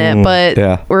wild on it, but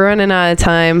we're running out of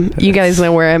time. You guys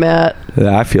know where I'm at.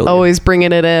 Yeah, I feel always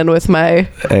bringing it in with my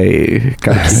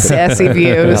sassy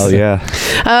views. Hell yeah.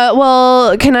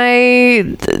 Well, can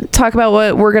I talk about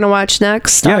what we're going to watch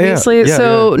next? Obviously.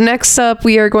 Next up,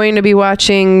 we are going to be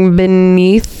watching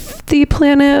Beneath the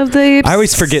Planet of the Apes. I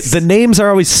always forget. The names are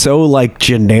always so like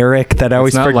generic that I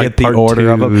always forget the order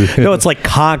of them. No, it's like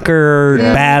Conquer,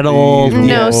 Battle.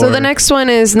 No, so the next one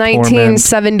is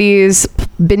 1970s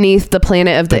Beneath the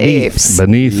Planet of the Apes.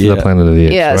 Beneath the Planet of the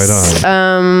Apes. Yes. Right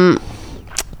on.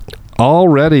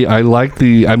 already I like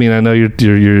the. I mean, I know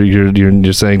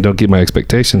you're saying don't keep my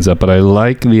expectations up, but I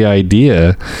like the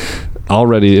idea.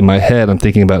 Already in my head, I'm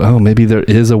thinking about, maybe there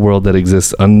is a world that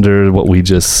exists under what we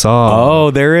just saw.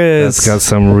 Oh, there is. That's got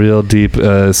some real deep,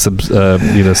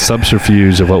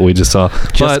 subterfuge of what we just saw.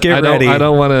 Just get ready. I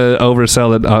don't want to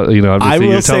oversell it. Obviously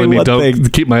you're telling me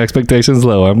don't keep my expectations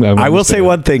low. I will say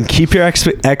one thing: keep your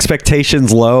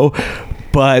expectations low,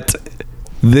 but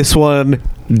this one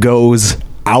goes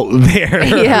out there.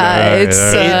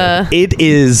 Yeah, it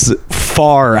is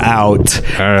far out.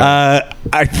 Right.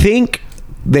 I think.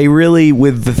 They really,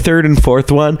 with the third and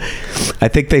fourth one, I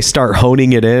think they start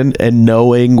honing it in and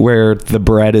knowing where the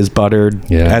bread is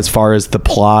buttered as far as the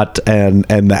plot and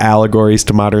the allegories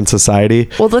to modern society.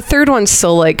 Well, the third one's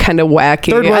still like kind of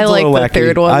wacky. I like the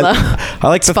third one. I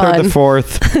like the third, the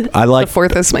fourth. I like the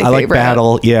fourth is my favorite. I like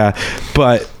Battle,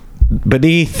 but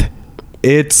Beneath,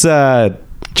 it's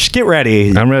just get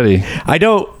ready. I'm ready. I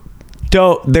don't.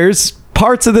 There's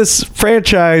parts of this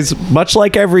franchise, much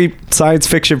like every science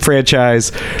fiction franchise,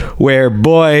 where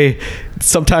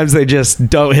sometimes they just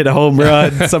don't hit a home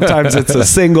run. Sometimes it's a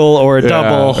single or a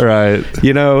double. Right.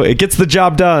 It gets the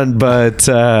job done, but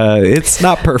it's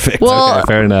not perfect. Well, okay,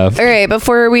 fair enough. All right.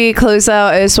 Before we close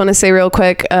out, I just want to say real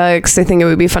quick, because I think it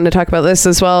would be fun to talk about this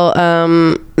as well.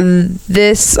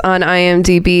 This on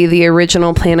IMDb, the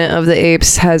original Planet of the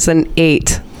Apes has an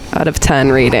 8 out of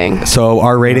 10 rating. So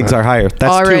our ratings are higher. That's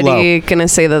already too low. Gonna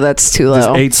say that's too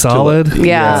low. Is 8 solid?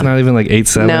 Yeah. It's not even like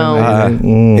 8.7.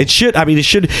 No. It should. I mean, it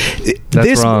should.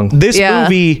 That's wrong. This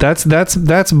movie.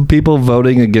 That's people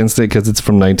voting against it because it's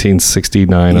from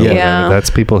 1969. Yeah. That's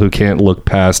people who can't look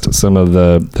past some of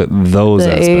those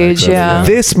aspects. Age, yeah.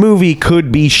 This movie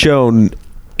could be shown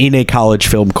in a college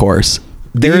film course.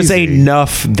 There's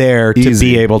enough there to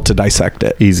be able to dissect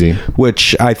it. Easy.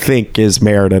 Which I think is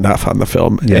merit enough on the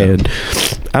film. Yeah. And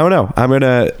I don't know.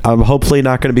 I'm hopefully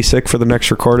not going to be sick for the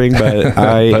next recording, but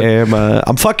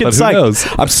I'm fucking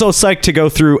psyched. I'm so psyched to go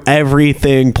through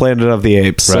everything Planet of the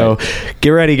Apes. Right. So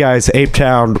get ready, guys.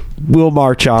 APETOWN will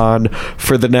march on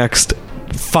for the next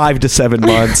 5 to 7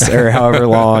 months or however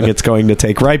long it's going to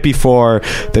take right before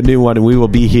the new one, and we will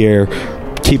be here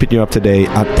keeping you up to date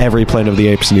on every Planet of the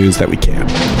Apes news that we can.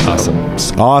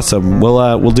 Awesome.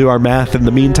 We'll do our math in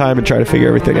the meantime and try to figure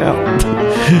everything out.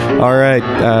 All right.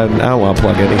 I don't want to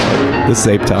plug anything. This is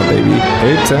APETOWN, baby.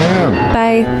 APETOWN.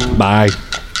 Bye. Bye.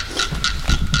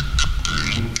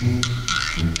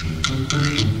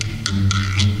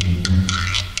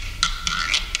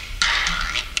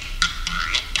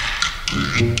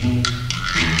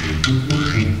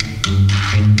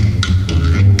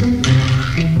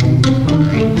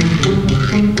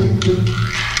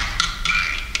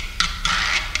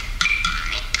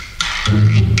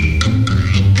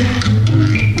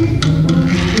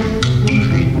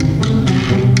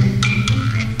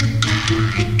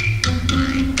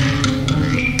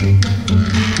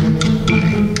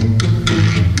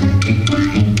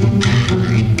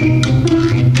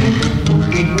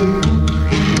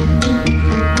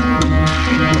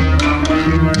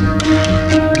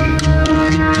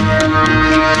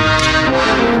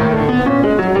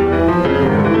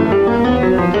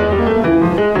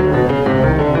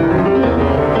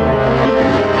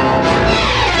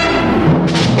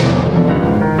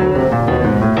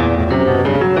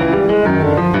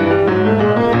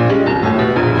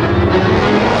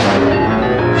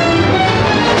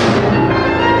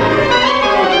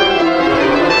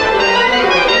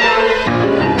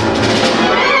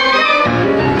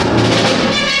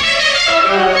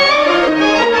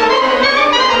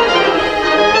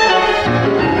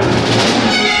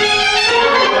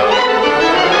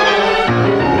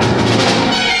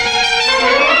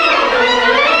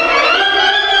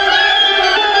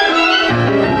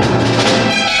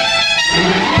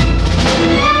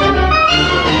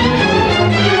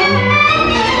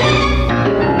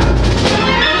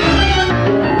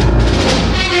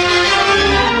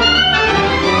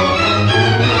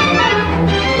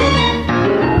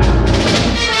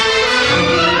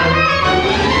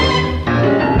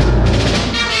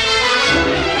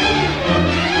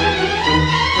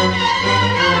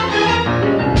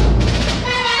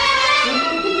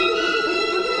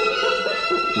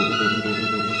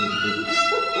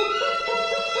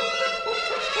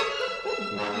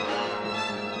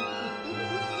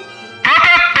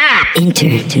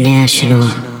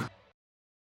 International.